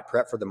and got it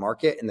prepped for the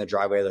market, and the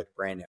driveway looked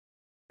brand new.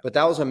 But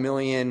that was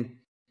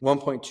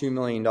 $1.2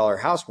 million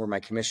house where my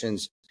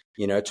commission's,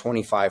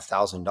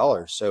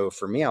 $25,000. So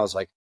for me, I was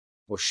like,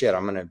 well, shit,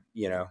 I'm going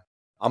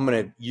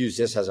to use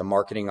this as a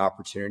marketing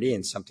opportunity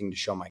and something to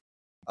show my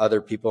other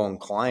people and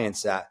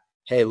clients that,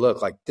 hey,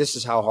 look, like this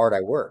is how hard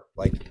I work.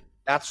 Like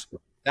that's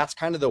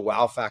kind of the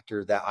wow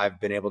factor that I've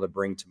been able to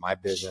bring to my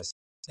business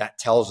that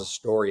tells a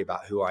story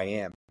about who I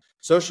am.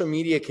 Social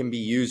media can be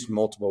used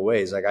multiple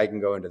ways. Like I can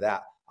go into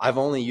that. I've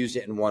only used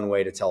it in one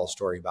way to tell a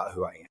story about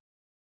who I am.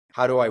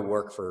 How do I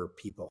work for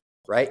people,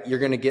 right? You're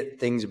going to get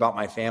things about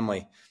my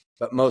family,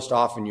 but most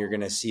often you're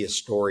going to see a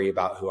story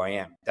about who I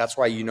am. That's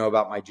why you know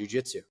about my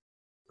jujitsu,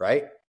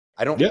 right?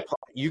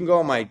 You can go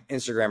on my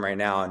Instagram right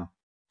now and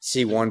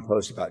see one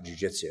post about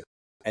jujitsu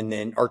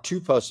or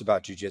two posts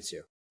about jujitsu.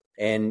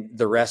 And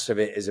the rest of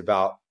it is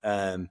about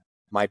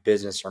my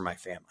business or my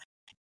family.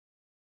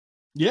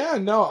 Yeah,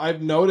 no,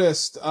 I've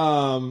noticed,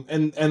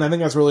 and I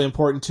think that's really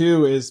important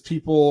too, is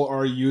people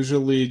are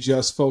usually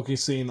just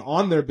focusing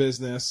on their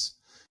business,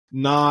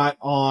 not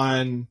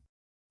on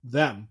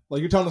them. Like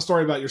you're telling a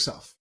story about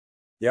yourself.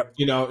 Yep. But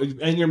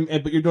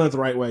you're doing it the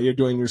right way. You're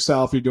doing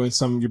yourself, you're doing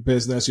some of your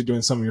business, you're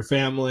doing some of your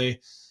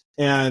family.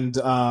 And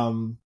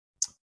to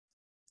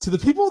the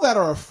people that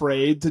are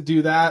afraid to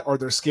do that, or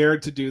they're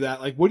scared to do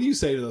that, like, what do you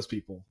say to those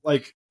people?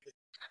 Like,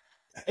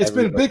 it's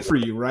been big for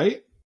you,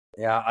 right?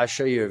 Yeah. I'll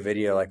show you a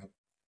video. Like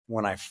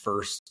when I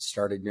first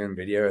started doing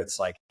video, it's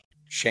like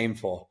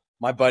shameful.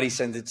 My buddy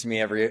sends it to me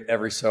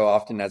every so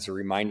often as a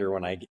reminder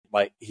when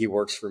he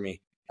works for me,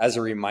 as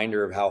a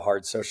reminder of how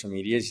hard social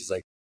media is. He's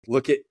like,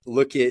 look at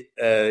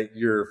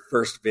your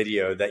first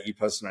video that you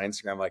posted on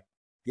Instagram. I'm like,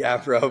 yeah,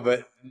 bro,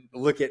 but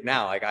look at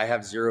now. Like I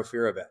have zero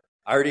fear of it.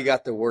 I already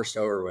got the worst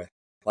over with.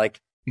 Like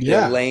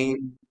the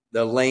lame,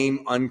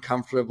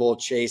 uncomfortable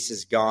Chase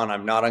is gone.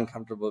 I'm not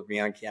uncomfortable to be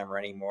on camera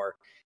anymore.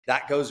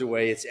 That goes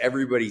away. It's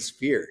everybody's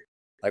fear.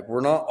 Like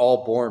we're not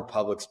all born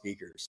public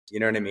speakers.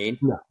 You know what I mean?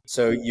 Yeah.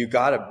 So you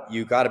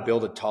gotta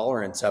build a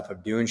tolerance up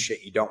of doing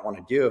shit you don't want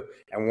to do.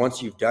 And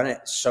once you've done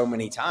it so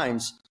many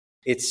times,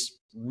 it's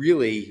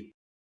really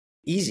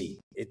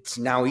easy. It's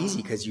now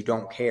easy because you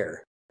don't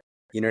care.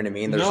 You know what I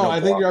mean? I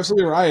think you're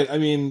absolutely right. I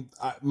mean,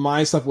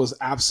 my stuff was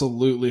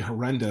absolutely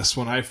horrendous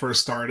when I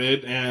first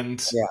started,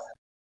 and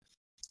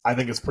I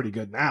think it's pretty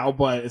good now,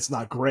 but it's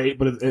not great.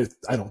 But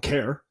I don't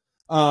care.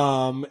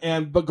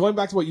 But going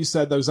back to what you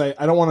said, though,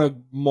 I don't want to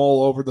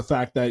mull over the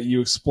fact that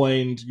you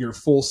explained your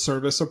full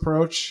service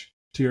approach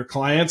to your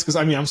clients. Because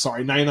I'm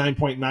sorry,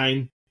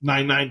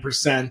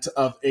 99.999%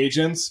 of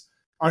agents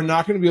are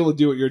not going to be able to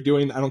do what you're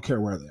doing. I don't care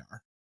where they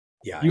are.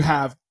 Yeah, you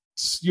have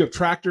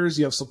tractors,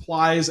 you have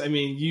supplies. I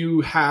mean,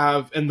 you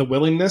have and the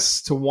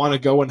willingness to want to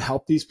go and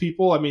help these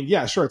people. I mean,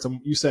 yeah, sure.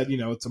 You said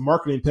it's a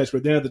marketing pitch, but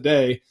at the end of the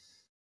day,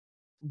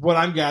 what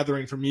I'm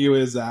gathering from you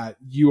is that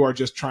you are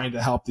just trying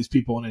to help these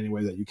people in any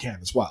way that you can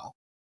as well.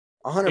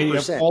 100%. And you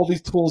have all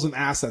these tools and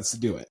assets to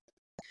do it.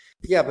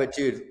 Yeah, but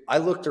dude, I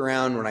looked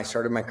around when I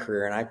started my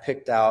career and I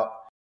picked out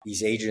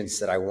these agents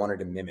that I wanted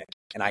to mimic,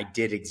 and I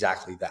did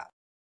exactly that.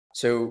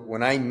 So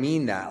when I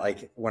mean that,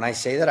 like when I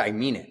say that, I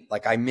mean it.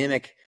 Like I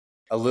mimic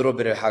a little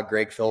bit of how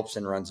Greg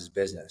Phillipson runs his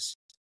business.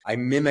 I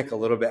mimic a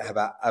little bit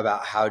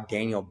about how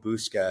Daniel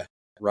Buska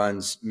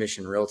runs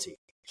Mission Realty.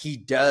 He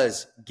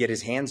does get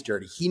his hands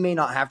dirty. He may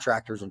not have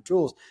tractors and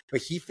tools,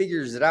 but he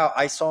figures it out.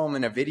 I saw him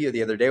in a video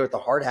the other day with a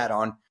hard hat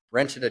on,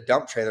 rented a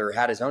dump trailer, or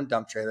had his own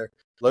dump trailer,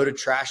 loaded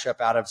trash up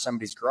out of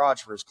somebody's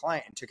garage for his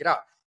client and took it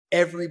out.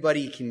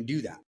 Everybody can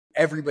do that.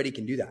 Everybody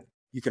can do that.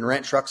 You can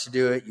rent trucks to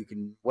do it. You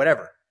can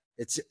whatever.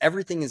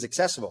 Everything is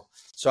accessible.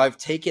 So I've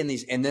taken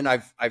these, and then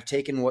I've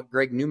taken what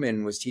Greg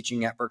Newman was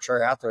teaching at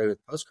Berkshire Hathaway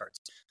with postcards.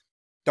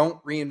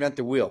 Don't reinvent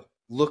the wheel.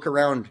 Look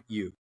around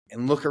you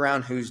and look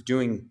around who's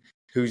doing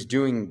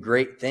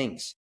great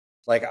things.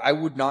 Like I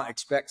would not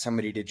expect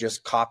somebody to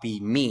just copy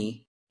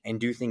me and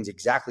do things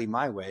exactly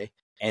my way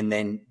and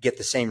then get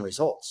the same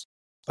results.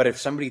 But if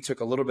somebody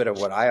took a little bit of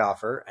what I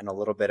offer and a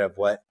little bit of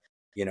what,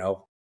 you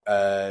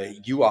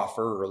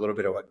offer, or a little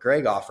bit of what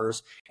Greg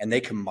offers, and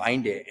they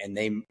combined it and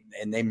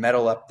they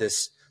metal up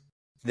this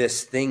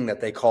thing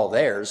that they call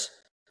theirs,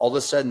 all of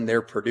a sudden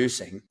they're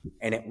producing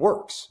and it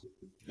works.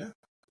 Yeah.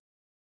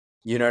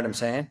 You know what I'm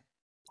saying?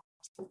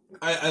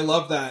 I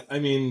love that. I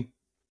mean,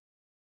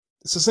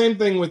 it's the same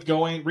thing with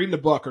reading a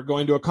book or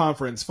going to a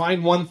conference.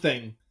 Find one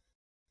thing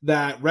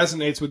that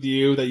resonates with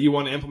you that you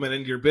want to implement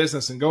into your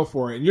business and go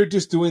for it. And you're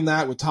just doing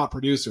that with top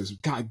producers.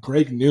 God,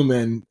 Greg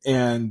Newman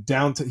and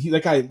Downtown.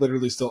 That guy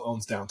literally still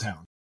owns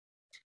Downtown.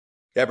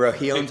 Yeah, bro.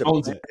 He owns a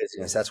print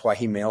business. That's why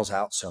he mails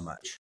out so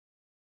much.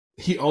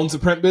 He owns a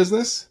print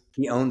business?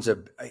 He owns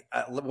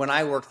when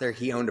I worked there,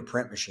 he owned a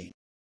print machine.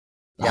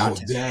 Oh,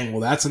 dang.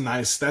 Well, that's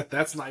nice to have.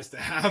 That's what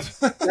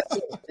I'm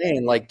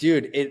saying. Like,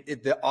 dude,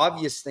 the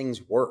obvious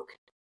things work.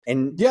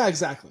 And yeah,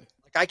 exactly.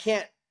 Like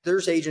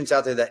there's agents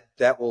out there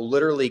that will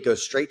literally go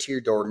straight to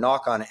your door,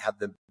 knock on it, have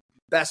the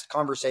best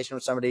conversation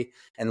with somebody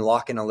and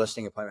lock in a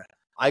listing appointment.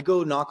 I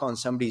go knock on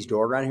somebody's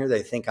door around here,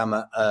 they think I'm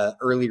a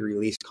early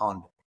release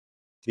convict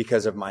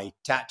because of my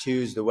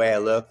tattoos, the way I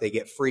look. They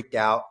get freaked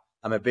out.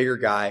 I'm a bigger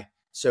guy.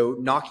 So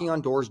knocking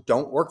on doors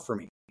don't work for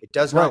me. It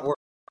does not work.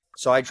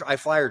 So I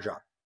flyer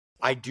drop.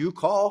 I do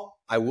call.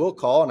 I will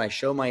call, and I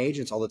show my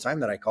agents all the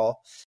time that I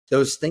call.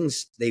 Those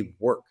things, they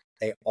work.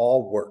 They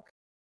all work.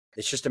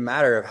 It's just a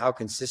matter of how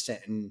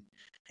consistent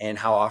and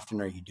how often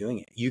are you doing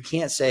it. You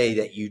can't say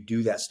that you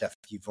do that stuff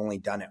if you've only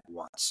done it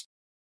once.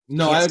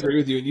 No, I agree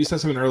with you. And you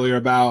said something earlier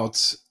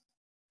about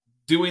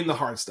doing the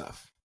hard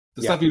stuff,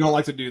 the stuff you don't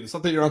like to do, the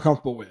stuff that you're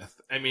uncomfortable with.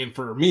 I mean,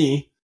 for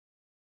me,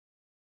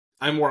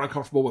 I'm more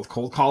uncomfortable with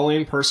cold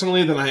calling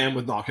personally than I am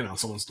with knocking on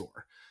someone's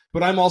door.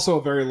 But I'm also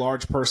a very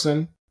large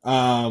person.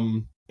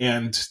 And,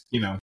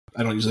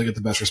 I don't usually get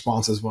the best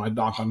responses when I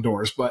knock on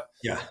doors, but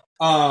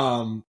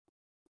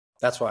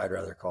that's why I'd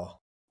rather call.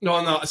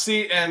 No.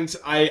 See, and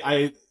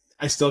I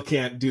still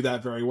can't do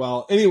that very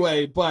well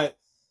anyway, but,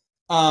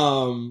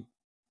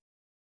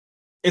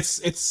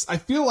 it's I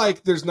feel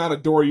like there's not a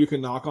door you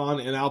can knock on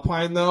in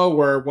Alpine though,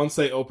 where once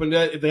they opened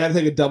it, if they had to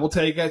take a double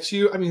take at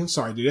you, I mean, I'm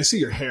sorry, dude, I see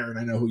your hair and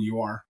I know who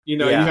you are.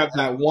 You have you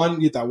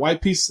get that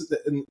white piece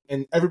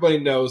and everybody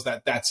knows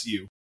that that's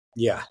you.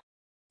 Yeah.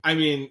 I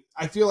mean,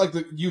 I feel like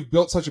you've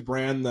built such a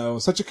brand though,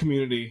 such a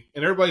community,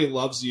 and everybody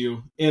loves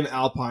you in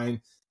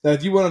Alpine, that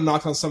if you want to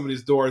knock on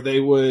somebody's door, they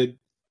would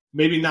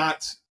maybe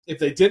not, if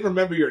they didn't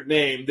remember your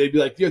name, they'd be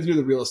like, you're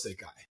the real estate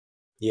guy.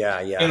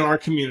 Yeah. In our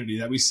community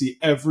that we see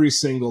every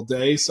single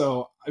day.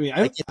 So, I mean,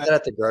 I get that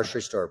at the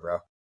grocery store, bro.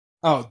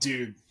 Oh,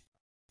 dude.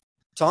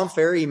 Tom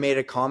Ferry made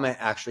a comment,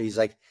 actually. He's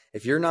like,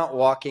 if you're not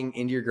walking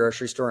into your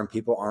grocery store and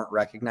people aren't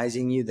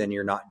recognizing you, then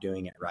you're not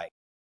doing it right.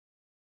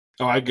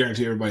 Oh, I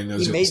guarantee everybody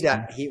knows. He made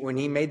that. When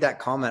he made that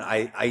comment,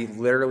 I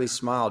literally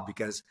smiled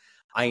because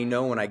I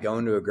know when I go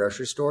into a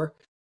grocery store,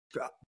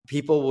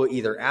 people will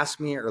either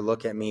ask me or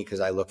look at me because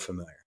I look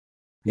familiar.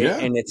 Yeah.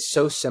 And it's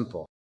so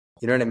simple.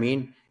 You know what I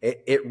mean?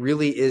 It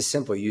really is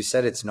simple. You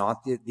said it's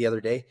not the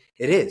other day.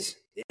 It is.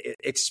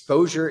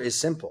 Exposure is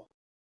simple.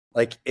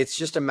 Like, it's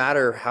just a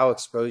matter of how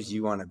exposed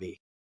you want to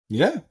be.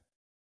 Yeah.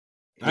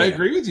 I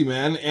agree with you,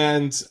 man.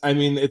 And I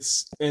mean,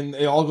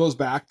 it all goes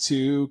back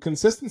to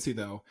consistency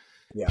though.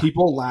 Yeah.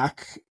 People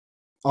lack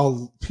a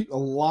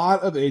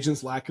lot of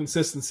agents lack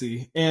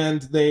consistency,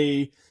 and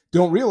they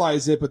don't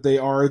realize it, but they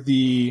are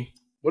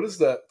what is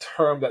the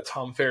term that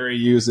Tom Ferry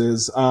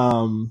uses?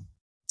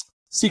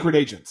 Secret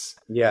agents.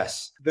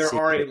 Yes. There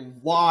are a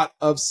lot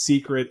of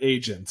secret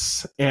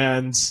agents,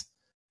 and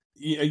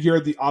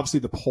you're obviously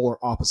the polar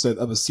opposite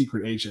of a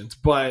secret agent,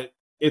 but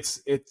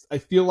I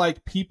feel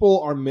like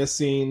people are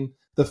missing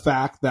the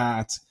fact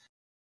that,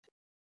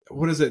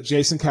 what is it?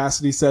 Jason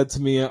Cassidy said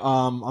to me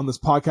on this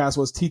podcast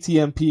was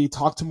TTMP,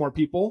 talk to more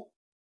people.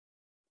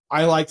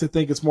 I like to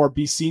think it's more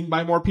be seen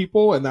by more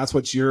people, and that's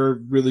what you're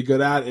really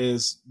good at,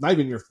 is not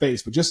even your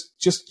face, but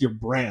just your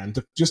brand.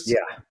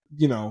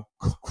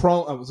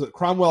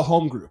 Cromwell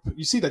Home Group.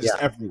 You see that just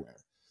everywhere.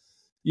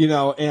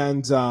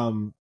 And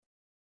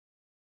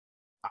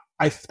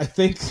I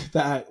think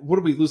that, what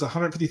did we lose?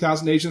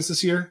 150,000 agents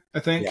this year, I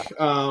think,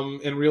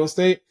 in real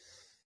estate.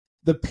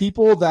 The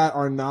people that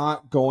are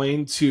not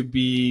going to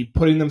be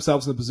putting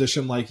themselves in a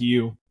position like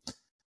you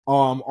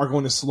are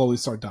going to slowly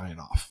start dying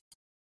off.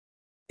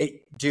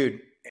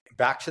 Dude,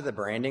 back to the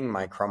branding,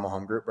 my Cromwell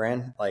Home Group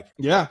brand. Like,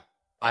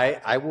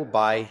 I will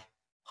buy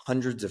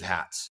hundreds of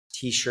hats,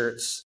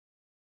 t-shirts,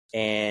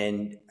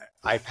 and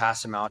I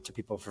pass them out to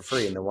people for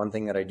free. And the one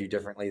thing that I do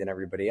differently than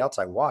everybody else,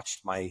 I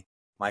watched my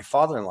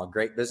father-in-law,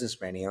 great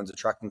businessman. He owns a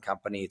trucking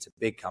company. It's a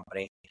big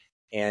company.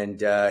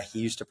 And he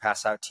used to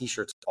pass out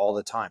t-shirts all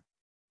the time.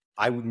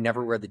 I would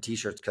never wear the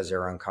t-shirts because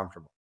they're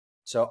uncomfortable.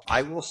 So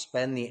I will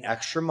spend the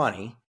extra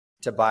money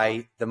to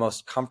buy the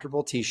most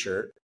comfortable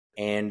t-shirt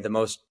and the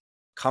most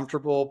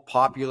comfortable,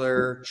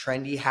 popular,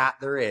 trendy hat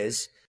there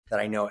is that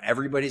I know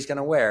everybody's going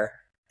to wear,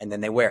 and then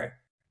they wear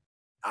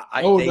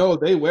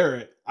it. They wear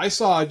it. I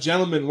saw a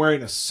gentleman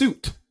wearing a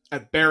suit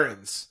at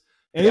Barron's,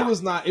 and it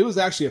was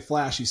actually a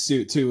flashy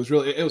suit too.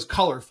 It was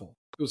colorful.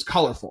 It was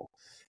colorful.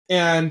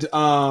 And it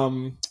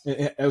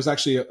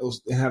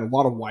had a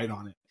lot of white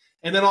on it.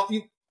 And then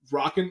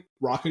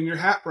rocking your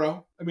hat,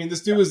 bro. I mean,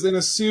 this dude was in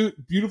a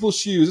suit, beautiful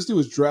shoes. This dude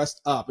was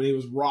dressed up, and he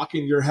was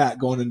rocking your hat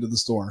going into the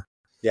store.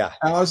 Yeah.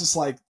 And I was just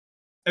like,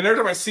 and every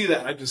time I see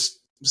that, I just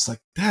like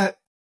that.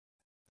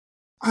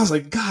 I was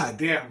like, God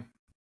damn.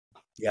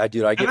 Yeah,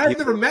 dude. I've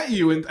never met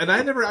you, and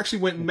I never actually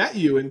went and met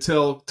you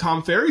until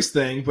Tom Ferry's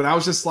thing. But I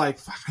was just like,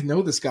 fuck, I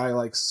know this guy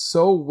like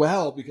so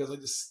well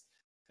because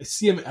I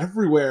see him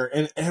everywhere,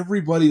 and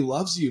everybody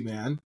loves you,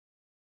 man.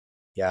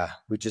 Yeah,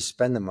 we just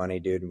spend the money,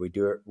 dude. We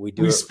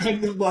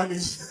spend the money.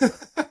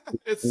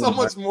 It's so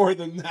much more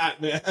than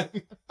that,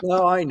 man.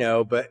 No, I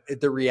know, but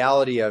the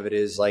reality of it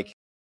is, like,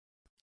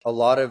 a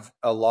lot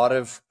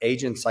of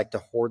agents like to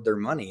hoard their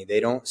money. They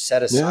don't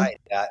set aside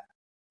that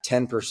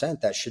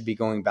 10% that should be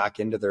going back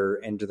into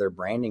their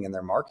branding and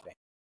their marketing.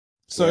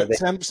 So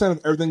 10%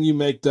 of everything you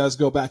make does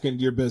go back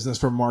into your business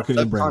for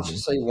marketing and branding.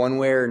 Consciously, one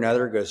way or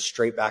another, goes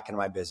straight back into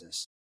my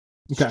business.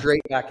 Okay.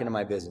 Straight back into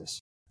my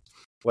business.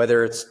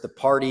 whether it's the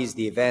parties,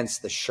 the events,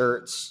 the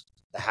shirts,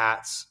 the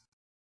hats.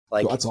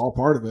 Like that's all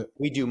part of it.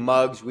 We do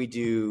mugs.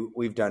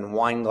 We've done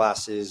wine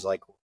glasses.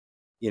 Like,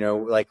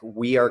 like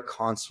we are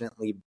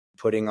constantly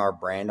putting our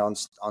brand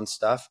on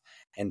stuff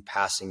and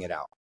passing it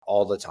out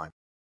all the time.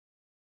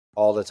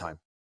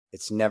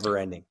 It's never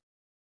ending.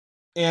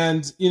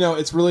 And,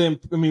 it's really,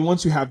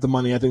 once you have the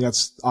money, I think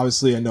that's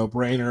obviously a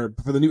no-brainer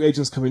for the new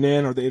agents coming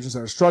in or the agents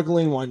that are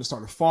struggling, wanting to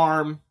start a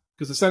farm,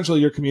 because essentially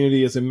your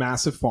community is a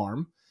massive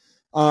farm.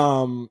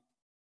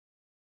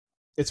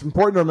 It's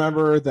important to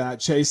remember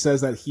that Chase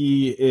says that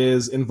he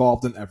is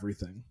involved in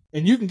everything.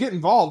 And you can get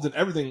involved in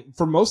everything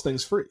for most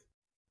things free.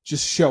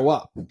 Just show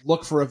up,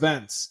 look for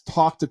events,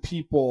 talk to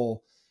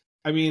people.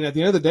 At the end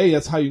of the day,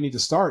 that's how you need to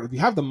start. If you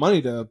have the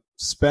money to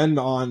spend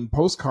on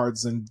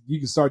postcards, then you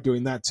can start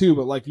doing that too.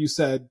 But like you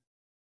said,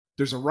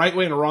 there's a right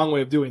way and a wrong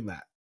way of doing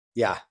that.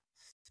 Yeah.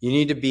 You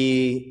need to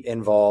be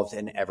involved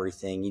in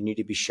everything. You need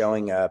to be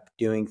showing up,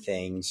 doing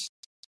things,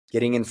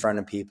 getting in front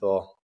of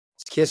people.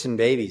 It's kissing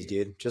babies,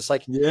 dude. Just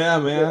like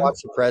man.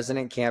 Watch the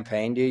president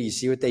campaign, dude. You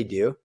see what they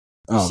do.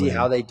 You see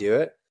how they do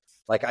it.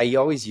 Like I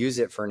always use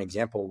it for an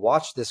example.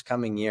 Watch this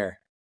coming year.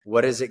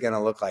 What is it going to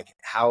look like?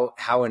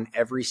 How in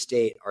every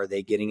state are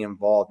they getting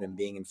involved and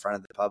being in front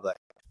of the public?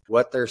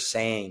 What they're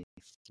saying,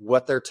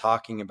 what they're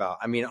talking about.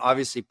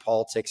 Obviously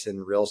politics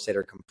and real estate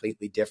are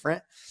completely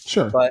different.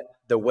 Sure. But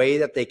the way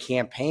that they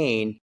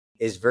campaign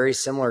is very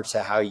similar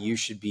to how you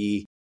should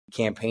be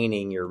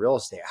campaigning your real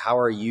estate. How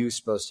are you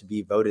supposed to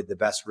be voted the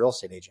best real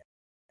estate agent?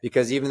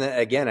 Because even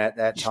again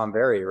at Tom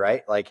Berry,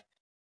 right? Like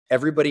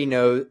everybody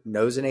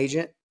knows an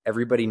agent.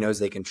 Everybody knows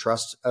they can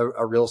trust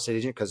a real estate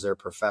agent because they're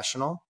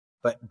professional.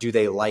 But do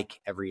they like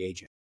every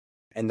agent?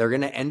 And they're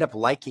going to end up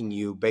liking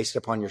you based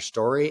upon your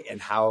story and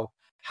how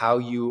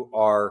you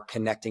are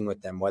connecting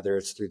with them, whether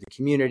it's through the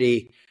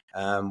community,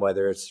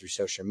 whether it's through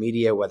social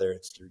media, whether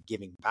it's through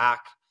giving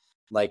back.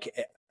 Like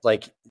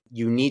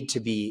you need to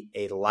be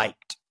a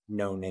liked,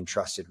 known, and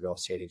trusted real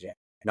estate agent,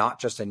 not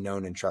just a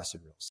known and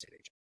trusted real estate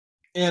agent.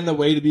 And a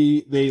way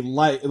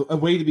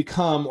to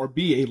become or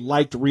be a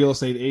liked real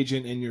estate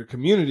agent in your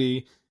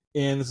community.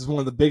 And this is one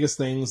of the biggest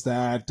things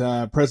that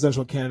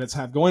presidential candidates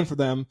have going for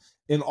them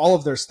in all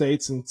of their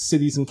states and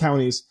cities and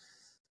counties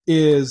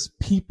is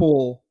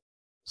people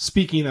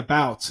speaking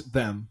about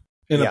them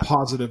in a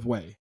positive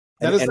way.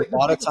 That is like a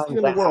lot of times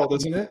in the world,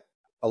 isn't it?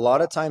 A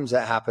lot of times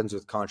that happens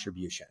with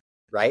contribution,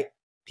 right?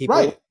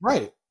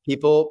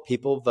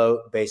 People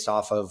vote based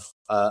off of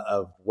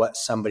what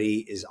somebody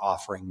is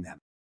offering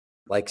them.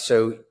 Like,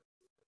 so,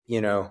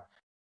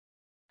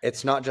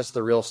 it's not just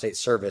the real estate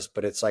service,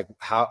 but it's like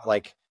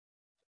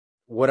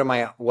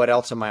what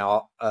else am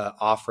I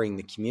offering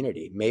the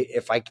community?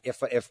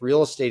 If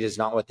real estate is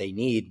not what they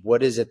need,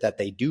 what is it that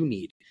they do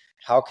need?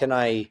 How can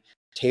I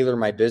tailor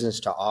my business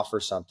to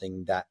offer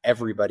something that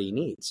everybody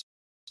needs?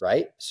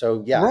 Right.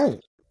 So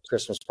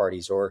Christmas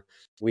parties, or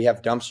we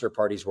have dumpster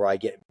parties where I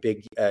get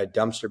big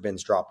dumpster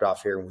bins dropped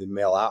off here and we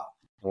mail out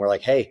and we're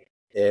like, hey,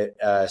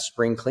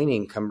 spring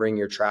cleaning, come bring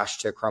your trash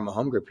to Cromwell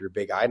Home Group, your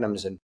big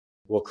items, and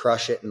we'll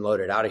crush it and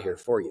load it out of here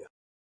for you.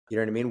 You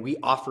know what I mean? We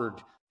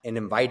offered and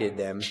invited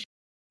them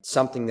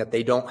something that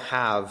they don't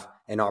have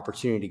an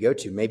opportunity to go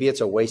to. Maybe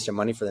it's a waste of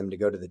money for them to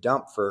go to the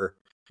dump for,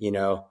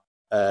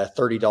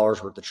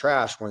 $30 worth of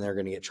trash when they're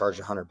going to get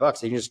charged $100.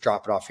 They can just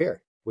drop it off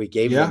here. We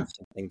gave them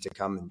something to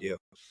come and do.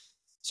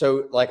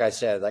 So like I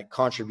said, like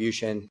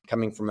contribution,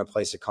 coming from a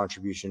place of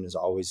contribution is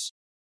always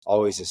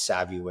a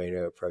savvy way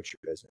to approach your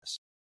business.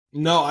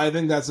 No, I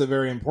think that's a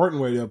very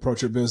important way to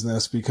approach your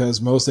business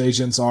because most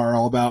agents are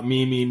all about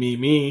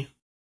me,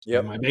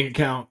 yep, my bank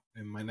account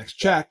and my next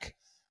check,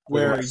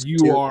 where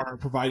you are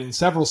providing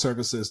several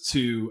services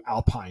to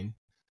Alpine.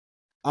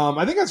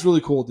 I think that's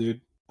really cool,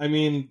 dude.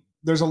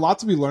 There's a lot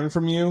to be learned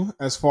from you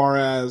as far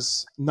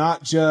as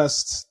not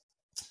just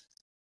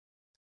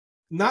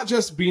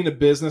being a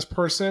business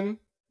person,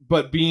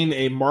 but being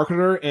a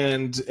marketer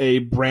and a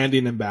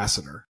branding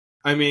ambassador.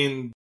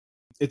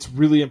 It's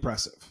really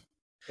impressive.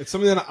 It's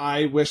something that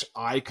I wish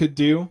I could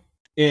do,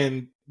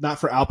 in not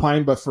for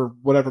Alpine, but for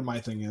whatever my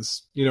thing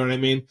is. You know what I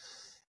mean?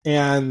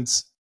 And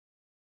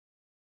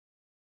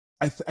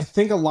I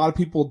think a lot of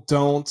people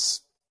don't.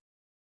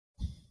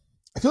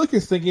 I feel like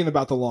you're thinking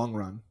about the long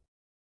run.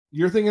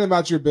 You're thinking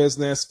about your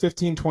business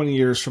 15, 20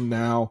 years from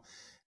now,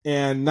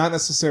 and not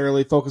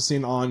necessarily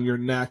focusing on your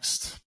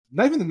not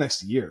even the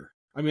next year.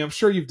 I'm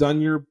sure you've done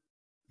your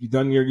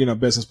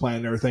business plan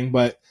and everything,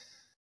 but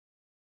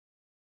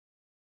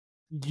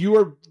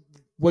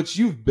what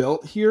you've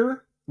built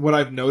here, what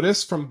I've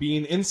noticed from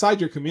being inside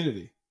your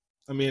community.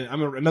 I'm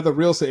another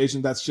real estate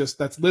agent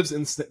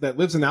that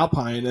lives in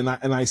Alpine,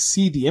 and I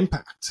see the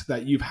impact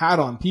that you've had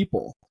on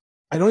people.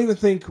 I don't even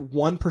think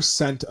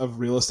 1% of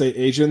real estate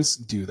agents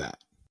do that.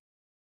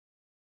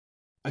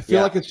 I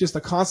feel like it's just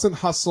a constant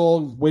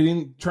hustle,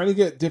 trying to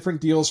get different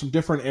deals from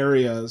different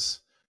areas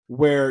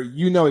where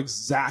you know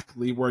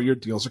exactly where your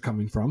deals are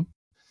coming from.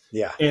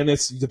 Yeah. And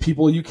it's the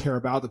people you care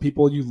about, the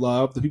people you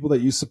love, the people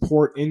that you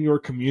support in your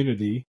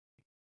community.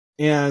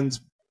 And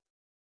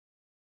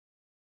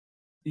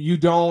you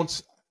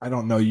don't, I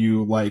don't know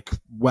you like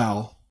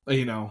well,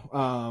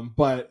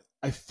 but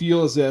I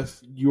feel as if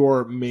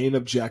your main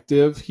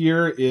objective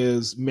here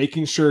is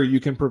making sure you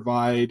can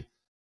provide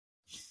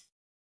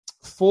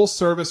full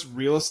service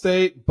real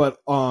estate, but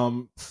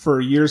for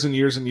years and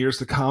years and years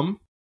to come,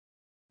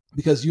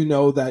 because you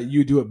know that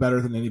you do it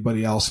better than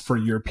anybody else for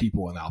your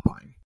people in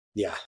Alpine.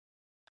 Yeah.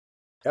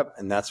 Yep.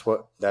 And that's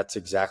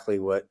exactly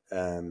what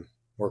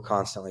we're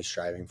constantly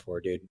striving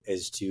for, dude,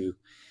 is to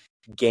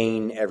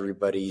gain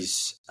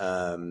everybody's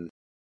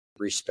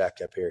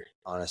respect up here,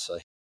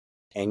 honestly,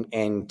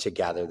 and to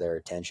gather their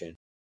attention,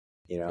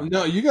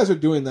 No, you guys are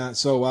doing that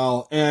so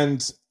well.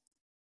 And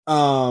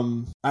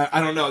I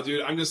don't know,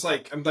 dude. I'm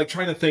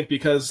trying to think,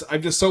 because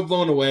I'm just so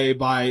blown away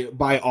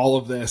by all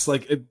of this. I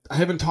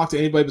haven't talked to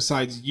anybody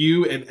besides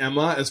you and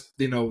Emma, as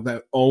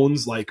that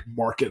owns like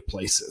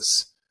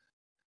marketplaces.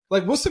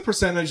 Like, what's the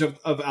percentage of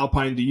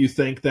Alpine do you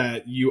think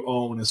that you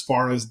own as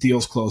far as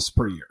deals closed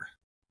per year?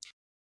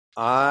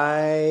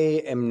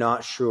 I am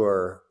not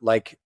sure.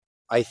 Like,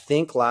 I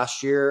think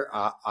last year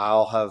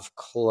I'll have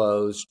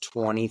closed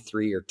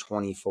 23 or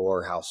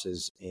 24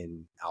 houses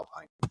in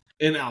Alpine.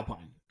 And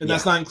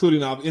that's not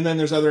including and then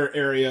there's other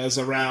areas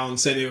around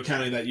San Diego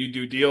County that you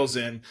do deals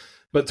in,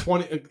 but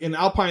 20 in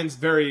Alpine's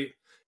very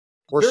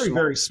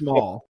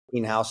small.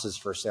 15 houses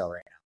for sale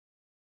right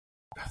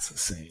now. That's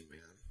insane, man.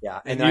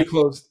 Yeah, and you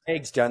closed.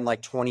 Greg's done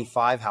like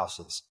 25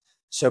 houses.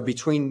 So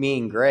between me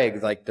and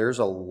Greg, like, there's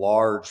a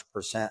large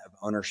percent of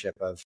ownership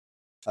of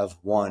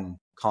one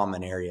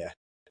common area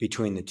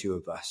between the two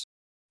of us.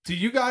 Do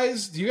you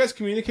guys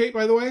communicate,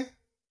 by the way?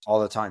 All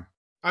the time.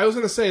 I was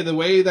going to say, the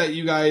way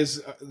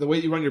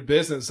you run your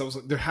business,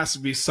 there has to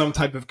be some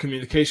type of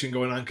communication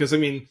going on. Because,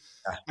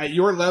 at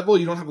your level,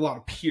 you don't have a lot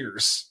of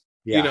peers.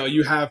 Yeah.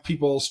 You have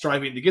people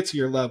striving to get to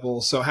your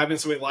level. So having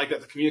somebody like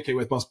that to communicate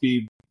with must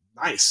be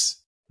nice.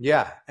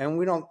 Yeah. And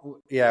we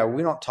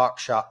don't talk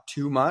shop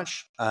too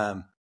much.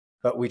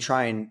 But we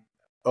try and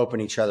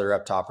open each other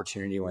up to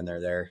opportunity when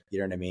they're there. You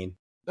know what I mean?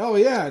 Oh,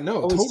 yeah. No,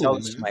 I always tell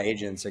this to my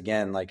agents,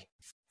 again, like,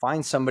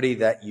 find somebody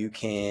that you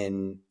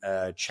can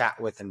chat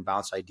with and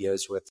bounce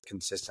ideas with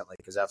consistently,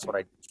 because that's what I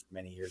did for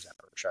many years at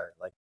Berkshire.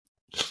 Like,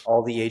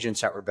 all the agents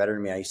that were better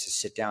than me, I used to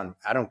sit down.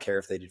 I don't care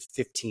if they did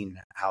 15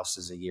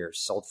 houses a year,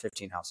 sold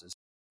 15 houses.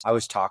 I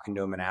was talking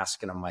to them and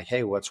asking them, like,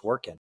 hey, what's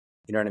working?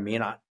 You know what I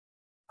mean?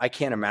 I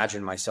can't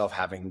imagine myself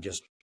having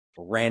just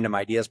random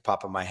ideas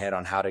pop in my head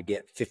on how to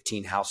get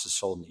 15 houses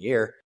sold in a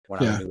year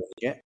when I'm a new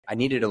agent. I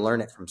needed to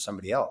learn it from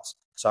somebody else.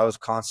 So I was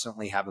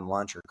constantly having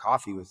lunch or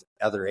coffee with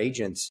other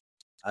agents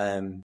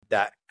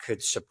that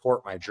could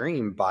support my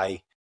dream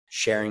by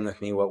sharing with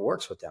me what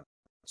works with them.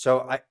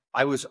 So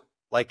I was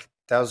like,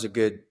 that was a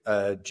good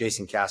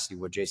Jason Cassidy.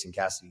 What Jason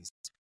Cassidy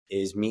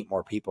is meet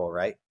more people,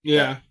 right?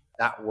 Yeah.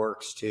 That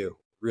works too.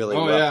 Really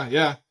well. Oh,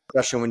 yeah.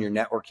 Especially when you're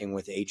networking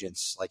with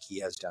agents like he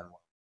has done.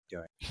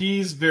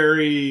 He's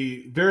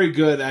very, very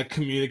good at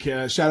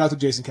communicating. Shout out to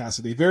Jason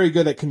Cassidy. Very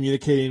good at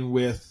communicating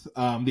with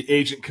the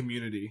agent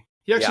community.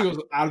 He actually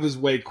goes out of his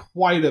way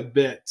quite a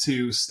bit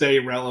to stay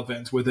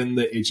relevant within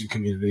the agent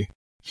community.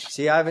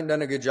 See, I haven't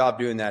done a good job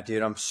doing that,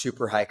 dude. I'm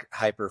super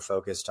hyper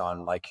focused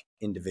on like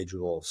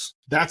individuals.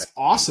 That's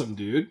awesome,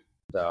 dude.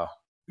 So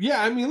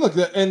yeah, look,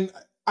 you're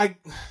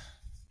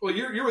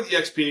with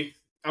EXP.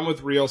 I'm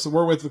with Real, so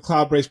we're with the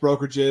cloud-based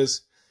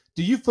brokerages.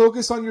 Do you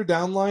focus on your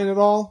downline at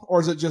all, or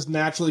is it just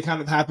naturally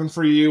kind of happen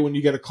for you when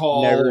you get a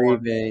call?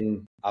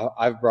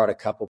 I've brought a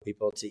couple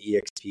people to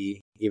EXP,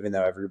 even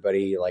though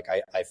everybody, like,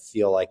 I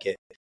feel like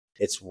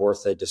it's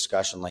worth a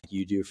discussion like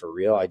you do for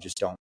Real.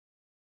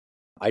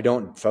 I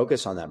don't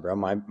focus on that, bro.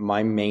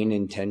 My main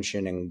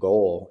intention and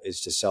goal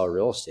is to sell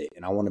real estate,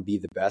 and I want to be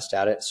the best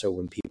at it. So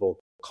when people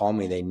call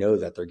me, they know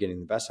that they're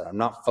getting the best at it. I'm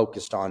not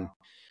focused on,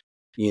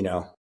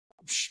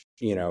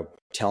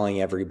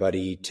 telling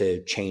everybody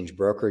to change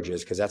brokerages,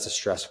 because that's a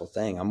stressful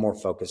thing. I'm more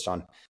focused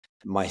on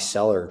my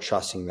seller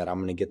trusting that I'm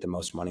going to get the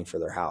most money for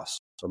their house,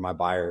 or my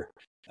buyer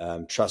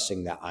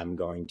trusting that I'm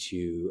going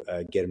to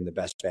get them the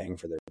best bang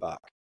for their buck.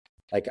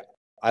 Like,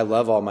 I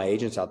love all my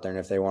agents out there, and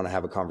if they want to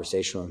have a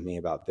conversation with me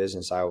about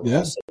business, I'll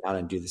sit down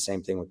and do the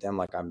same thing with them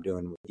like I'm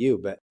doing with you.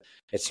 But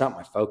it's not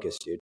my focus,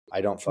 dude.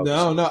 I don't focus.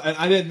 No, and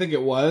I didn't think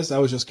it was. I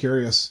was just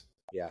curious.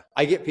 Yeah.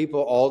 I get people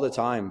all the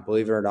time,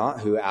 believe it or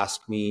not, who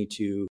ask me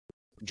to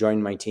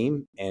join my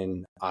team,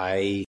 and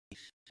I,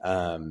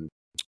 in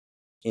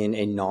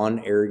a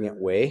non-arrogant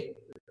way,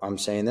 I'm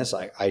saying this,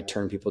 I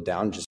turn people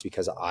down just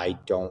because I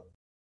don't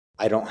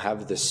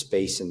have the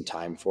space and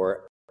time for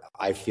it.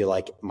 I feel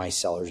like my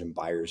sellers and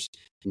buyers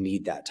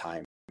need that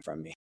time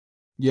from me.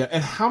 Yeah.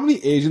 And how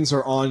many agents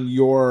are on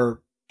your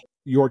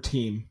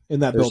team in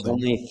that building?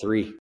 There's only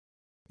 3.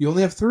 You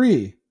only have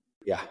 3?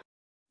 Yeah.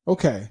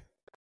 Okay.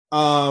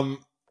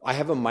 I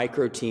have a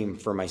micro team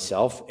for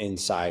myself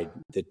inside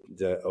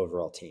the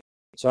overall team.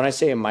 So when I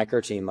say a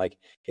micro team, like,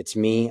 it's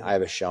me, I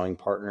have a showing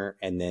partner,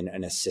 and then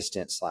an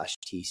assistant /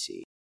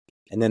 TC.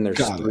 And then there's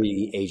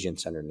 3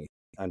 agents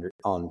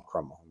on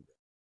Cromwell.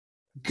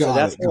 So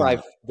that's where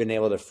I've been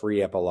able to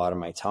free up a lot of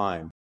my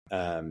time.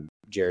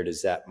 Jared,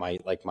 is that my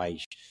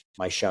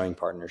showing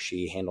partner,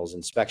 she handles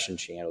inspection,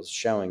 she handles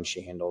showing,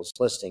 she handles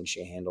listing,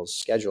 she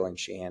handles scheduling,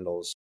 she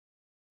handles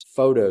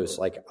photos.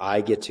 Like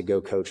I get to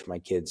go coach my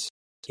kids'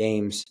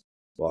 games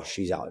while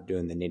she's out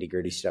doing the nitty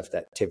gritty stuff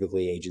that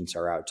typically agents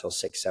are out till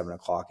 6, 7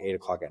 o'clock, 8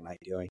 o'clock at night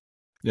doing.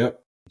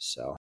 Yep.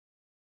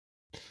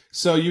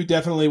 So you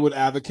definitely would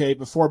advocate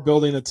before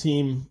building a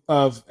team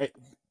of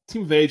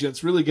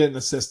agents, really get an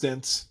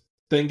assistant,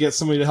 then get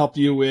somebody to help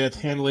you with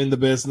handling the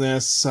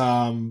business,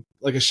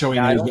 like a showing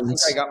agent. I don't think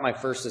I got my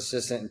first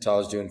assistant until I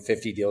was doing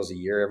 50 deals a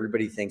year.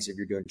 Everybody thinks if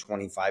you're doing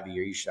 25 a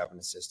year, you should have an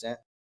assistant.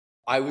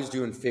 I was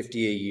doing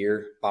 50 a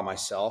year by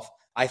myself.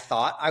 I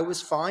thought I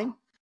was fine.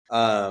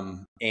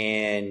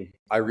 And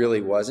I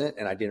really wasn't.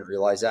 And I didn't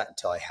realize that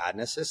until I had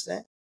an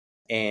assistant.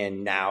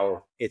 And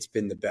now it's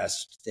been the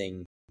best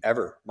thing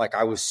ever. Like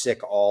I was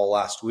sick all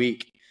last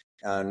week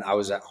and I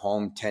was at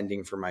home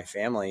tending for my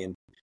family, and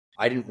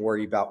I didn't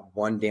worry about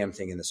one damn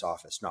thing in this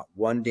office, not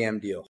one damn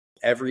deal.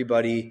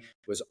 Everybody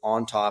was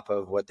on top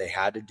of what they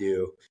had to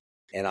do.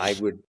 And I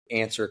would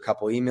answer a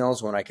couple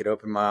emails when I could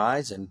open my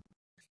eyes, and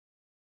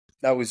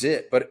that was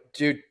it. But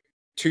dude,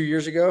 2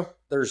 years ago,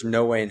 there's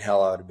no way in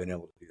hell I would have been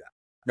able to do that.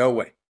 No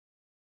way.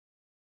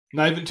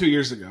 Not even 2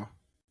 years ago.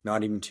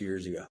 Not even 2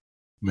 years ago.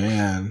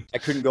 Man, I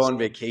couldn't go on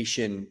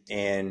vacation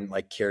and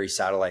like carry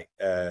satellite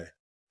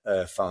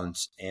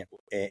phones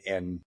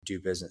and do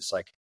business.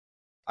 Like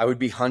I would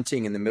be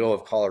hunting in the middle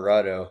of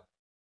Colorado,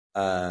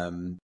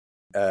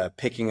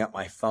 picking up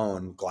my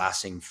phone,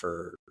 glassing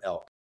for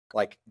elk.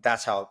 Like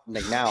that's how.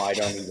 Like now, I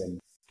don't even.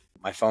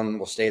 My phone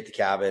will stay at the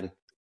cabin.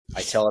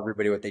 I tell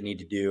everybody what they need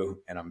to do,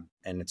 and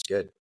it's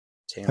good.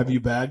 Have you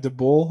bagged a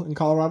bull in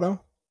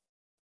Colorado?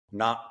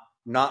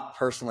 Not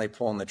personally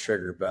pulling the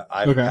trigger, but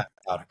I've got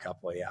out a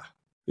couple. Yeah.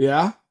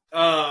 Yeah.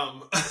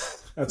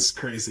 That's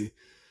crazy.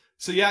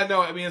 So yeah,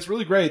 no, I mean, it's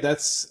really great.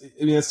 It's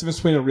the difference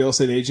between a real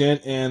estate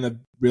agent and a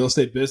real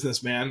estate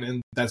businessman.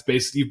 And that's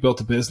basically, you've built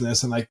a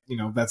business, and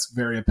that's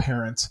very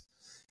apparent.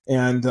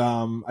 And,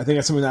 I think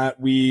that's something that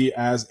we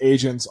as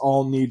agents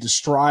all need to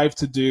strive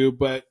to do.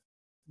 But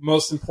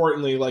most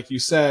importantly, like you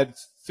said,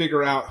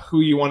 figure out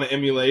who you want to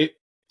emulate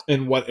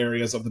in what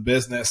areas of the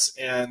business.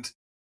 And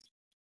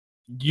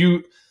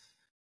you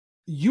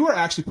are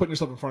actually putting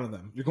yourself in front of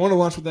them. You're going to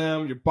lunch with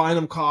them. You're buying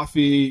them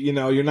coffee.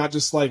 You're not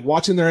just like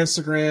watching their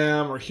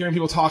Instagram or hearing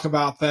people talk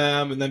about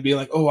them and then being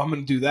like, oh, I'm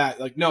going to do that.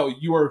 Like, no,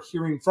 you are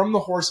hearing from the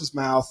horse's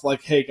mouth,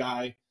 like, hey,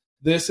 guy,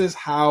 this is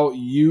how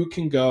you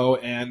can go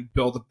and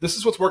build it. This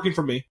is what's working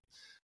for me.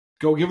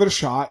 Go give it a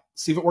shot.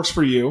 See if it works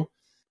for you.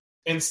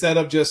 Instead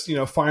of just,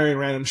 firing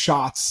random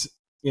shots,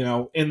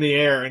 in the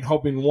air and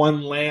hoping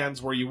one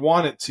lands where you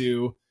want it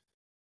to.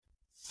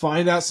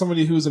 Find out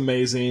somebody who's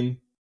amazing.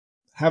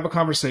 Have a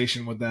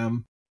conversation with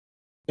them,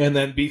 and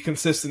then be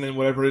consistent in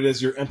whatever it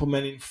is you're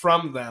implementing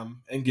from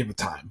them, and give it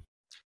time.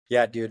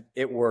 Yeah, dude,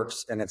 it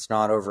works, and it's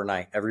not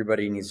overnight.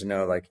 Everybody needs to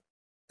know, like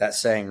that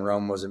saying,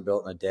 Rome wasn't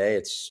built in a day.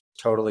 It's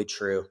totally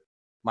true.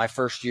 My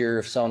first year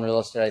of selling real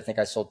estate, I think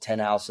I sold 10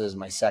 houses.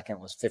 My second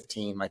was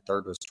 15. My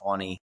third was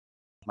 20.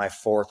 My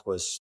fourth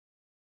was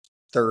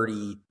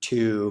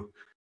 32,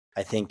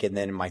 I think. And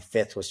then my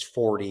fifth was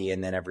 40.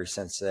 And then ever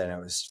since then, it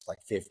was like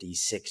 50,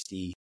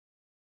 60.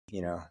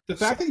 The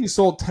fact that you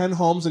sold 10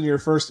 homes in your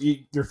first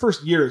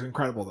year is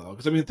incredible, though.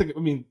 Because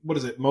what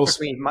is it?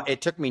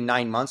 It took me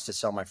 9 months to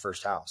sell my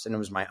first house, and it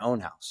was my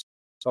own house.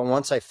 So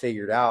once I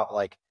figured out,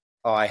 like,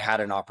 I had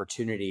an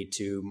opportunity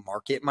to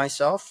market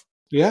myself.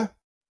 Yeah.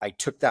 I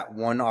took that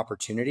one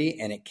opportunity,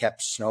 and it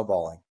kept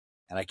snowballing,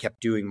 and I kept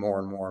doing more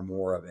and more and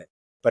more of it.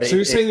 But so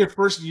you're saying your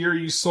first year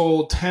you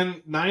sold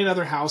 9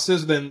 other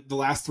houses than the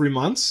last 3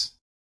 months?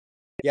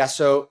 Yeah.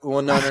 So,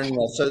 well, no.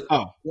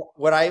 So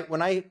when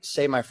I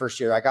say my first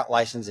year, I got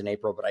licensed in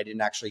April, but I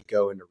didn't actually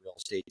go into real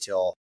estate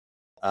till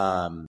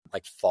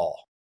like fall.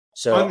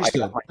 So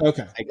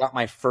I got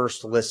my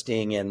first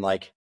listing in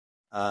like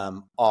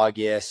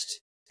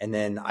August, and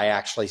then I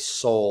actually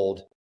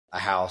sold a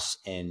house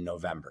in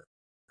November.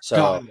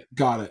 So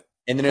got it.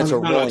 And then it's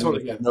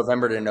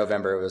November to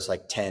November. It was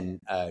like 10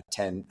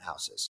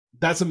 houses.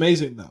 That's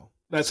amazing, though.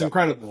 That's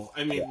incredible.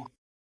 I mean,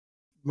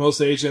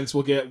 most agents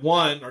will get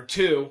 1 or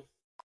 2.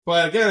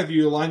 But again, if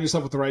you align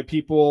yourself with the right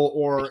people,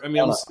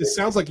 it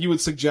sounds like you would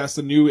suggest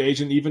a new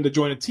agent even to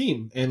join a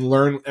team and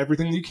learn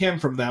everything you can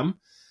from them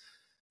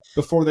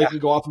before they can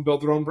go off and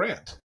build their own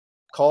brand.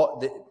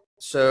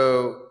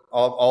 So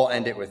I'll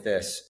end it with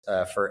this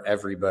for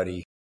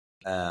everybody,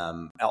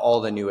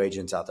 all the new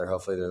agents out there.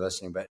 Hopefully they're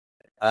listening. But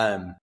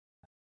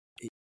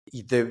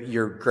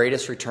your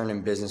greatest return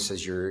in business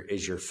is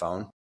your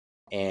phone.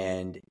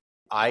 And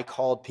I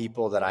called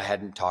people that I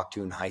hadn't talked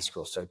to in high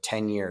school, so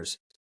 10 years.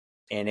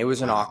 And it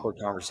was an awkward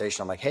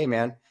conversation. I'm like, hey,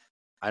 man,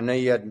 I know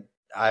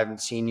I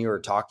haven't seen you or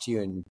talked to you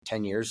in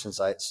 10 years since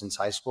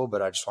high school,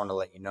 but I just want to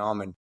let you know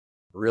I'm in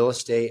real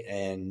estate,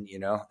 and,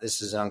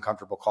 this is an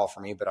uncomfortable call for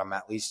me, but I'm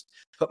at least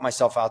put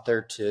myself out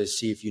there to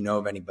see if you know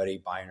of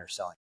anybody buying or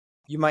selling.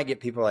 You might get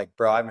people like,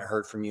 bro, I haven't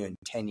heard from you in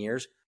 10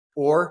 years.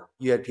 Or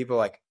you had people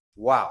like,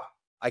 wow,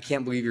 I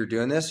can't believe you're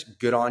doing this.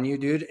 Good on you,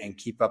 dude. And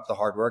keep up the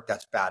hard work.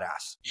 That's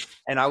badass.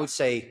 And I would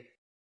say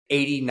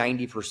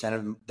 80-90%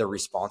 of the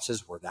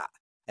responses were that.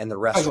 And the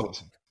rest were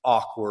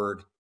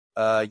awkward.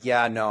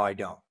 Yeah, no, I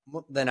don't.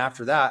 Well, then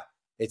after that,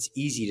 it's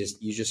easy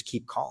you just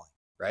keep calling,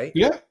 right?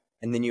 Yeah.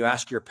 And then you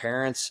ask your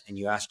parents and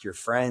you ask your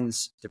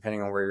friends,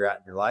 depending on where you're at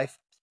in your life,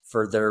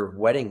 for their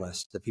wedding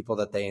list, the people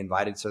that they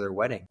invited to their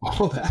wedding.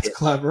 Oh, that's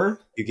clever.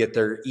 You get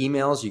their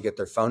emails, you get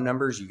their phone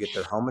numbers, you get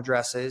their home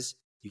addresses,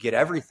 you get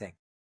everything.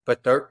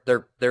 But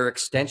they're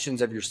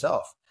extensions of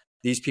yourself.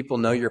 These people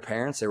know your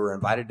parents. They were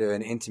invited to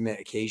an intimate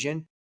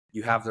occasion.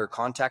 You have their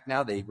contact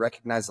now. They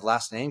recognize the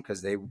last name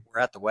because they were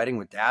at the wedding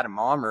with dad and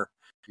mom or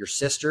your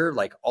sister.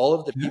 Like all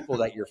of the people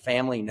that your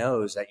family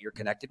knows that you're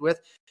connected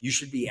with, you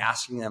should be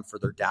asking them for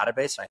their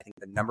database. And I think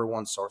the number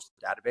one source of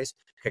the database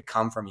could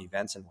come from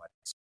events and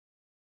weddings.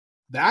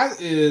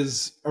 That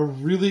is a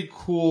really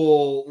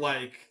cool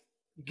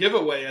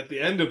giveaway at the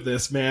end of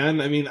this, man.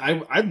 I mean,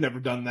 I've never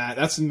done that.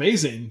 That's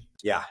amazing.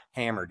 Yeah,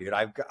 hammer, dude.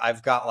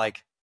 I've got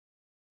like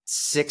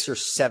 600 or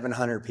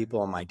 700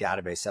 people in my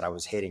database that I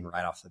was hitting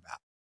right off the bat.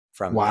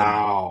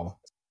 Wow,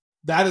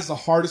 that is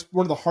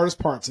one of the hardest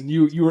parts, and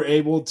you were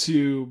able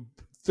to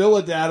fill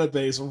a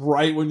database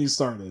right when you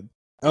started.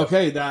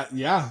 Okay,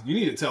 you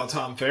need to tell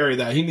Tom Ferry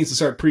that he needs to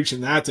start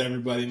preaching that to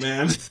everybody,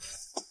 man.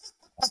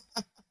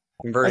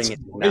 Converting it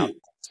now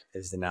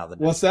is now the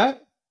next. What's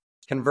that?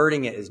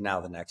 Converting it is now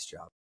the next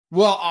job.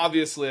 Well,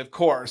 obviously, of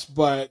course,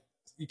 but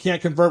you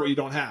can't convert what you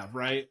don't have,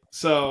 right?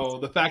 So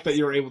the fact that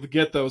you're able to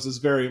get those is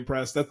very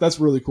impressive. That's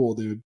really cool,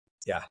 dude.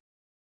 Yeah.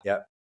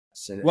 Yep.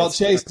 Well,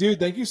 Chase,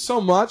 dude, thank you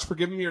so much for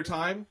giving me your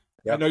time.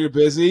 Yep. I know you're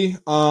busy.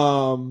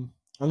 I'm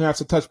gonna have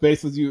to touch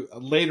base with you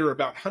later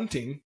about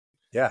hunting.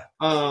 Yeah.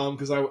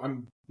 Because I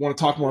want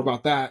to talk more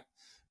about that.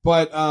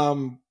 But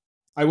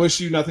I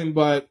wish you nothing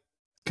but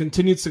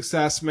continued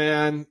success,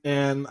 man,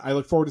 and I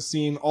look forward to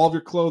seeing all of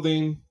your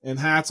clothing and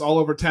hats all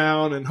over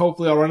town, and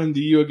hopefully I'll run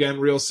into you again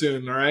real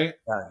soon, all right?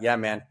 Yeah,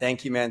 man.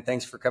 Thank you, man.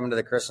 Thanks for coming to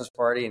the Christmas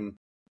party, and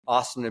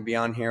awesome to be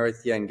on here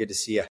with you, and good to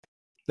see you.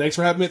 Thanks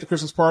for having me at the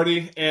Christmas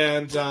party,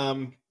 and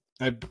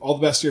all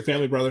the best to your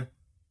family, brother.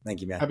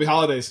 Thank you, man. Happy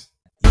holidays.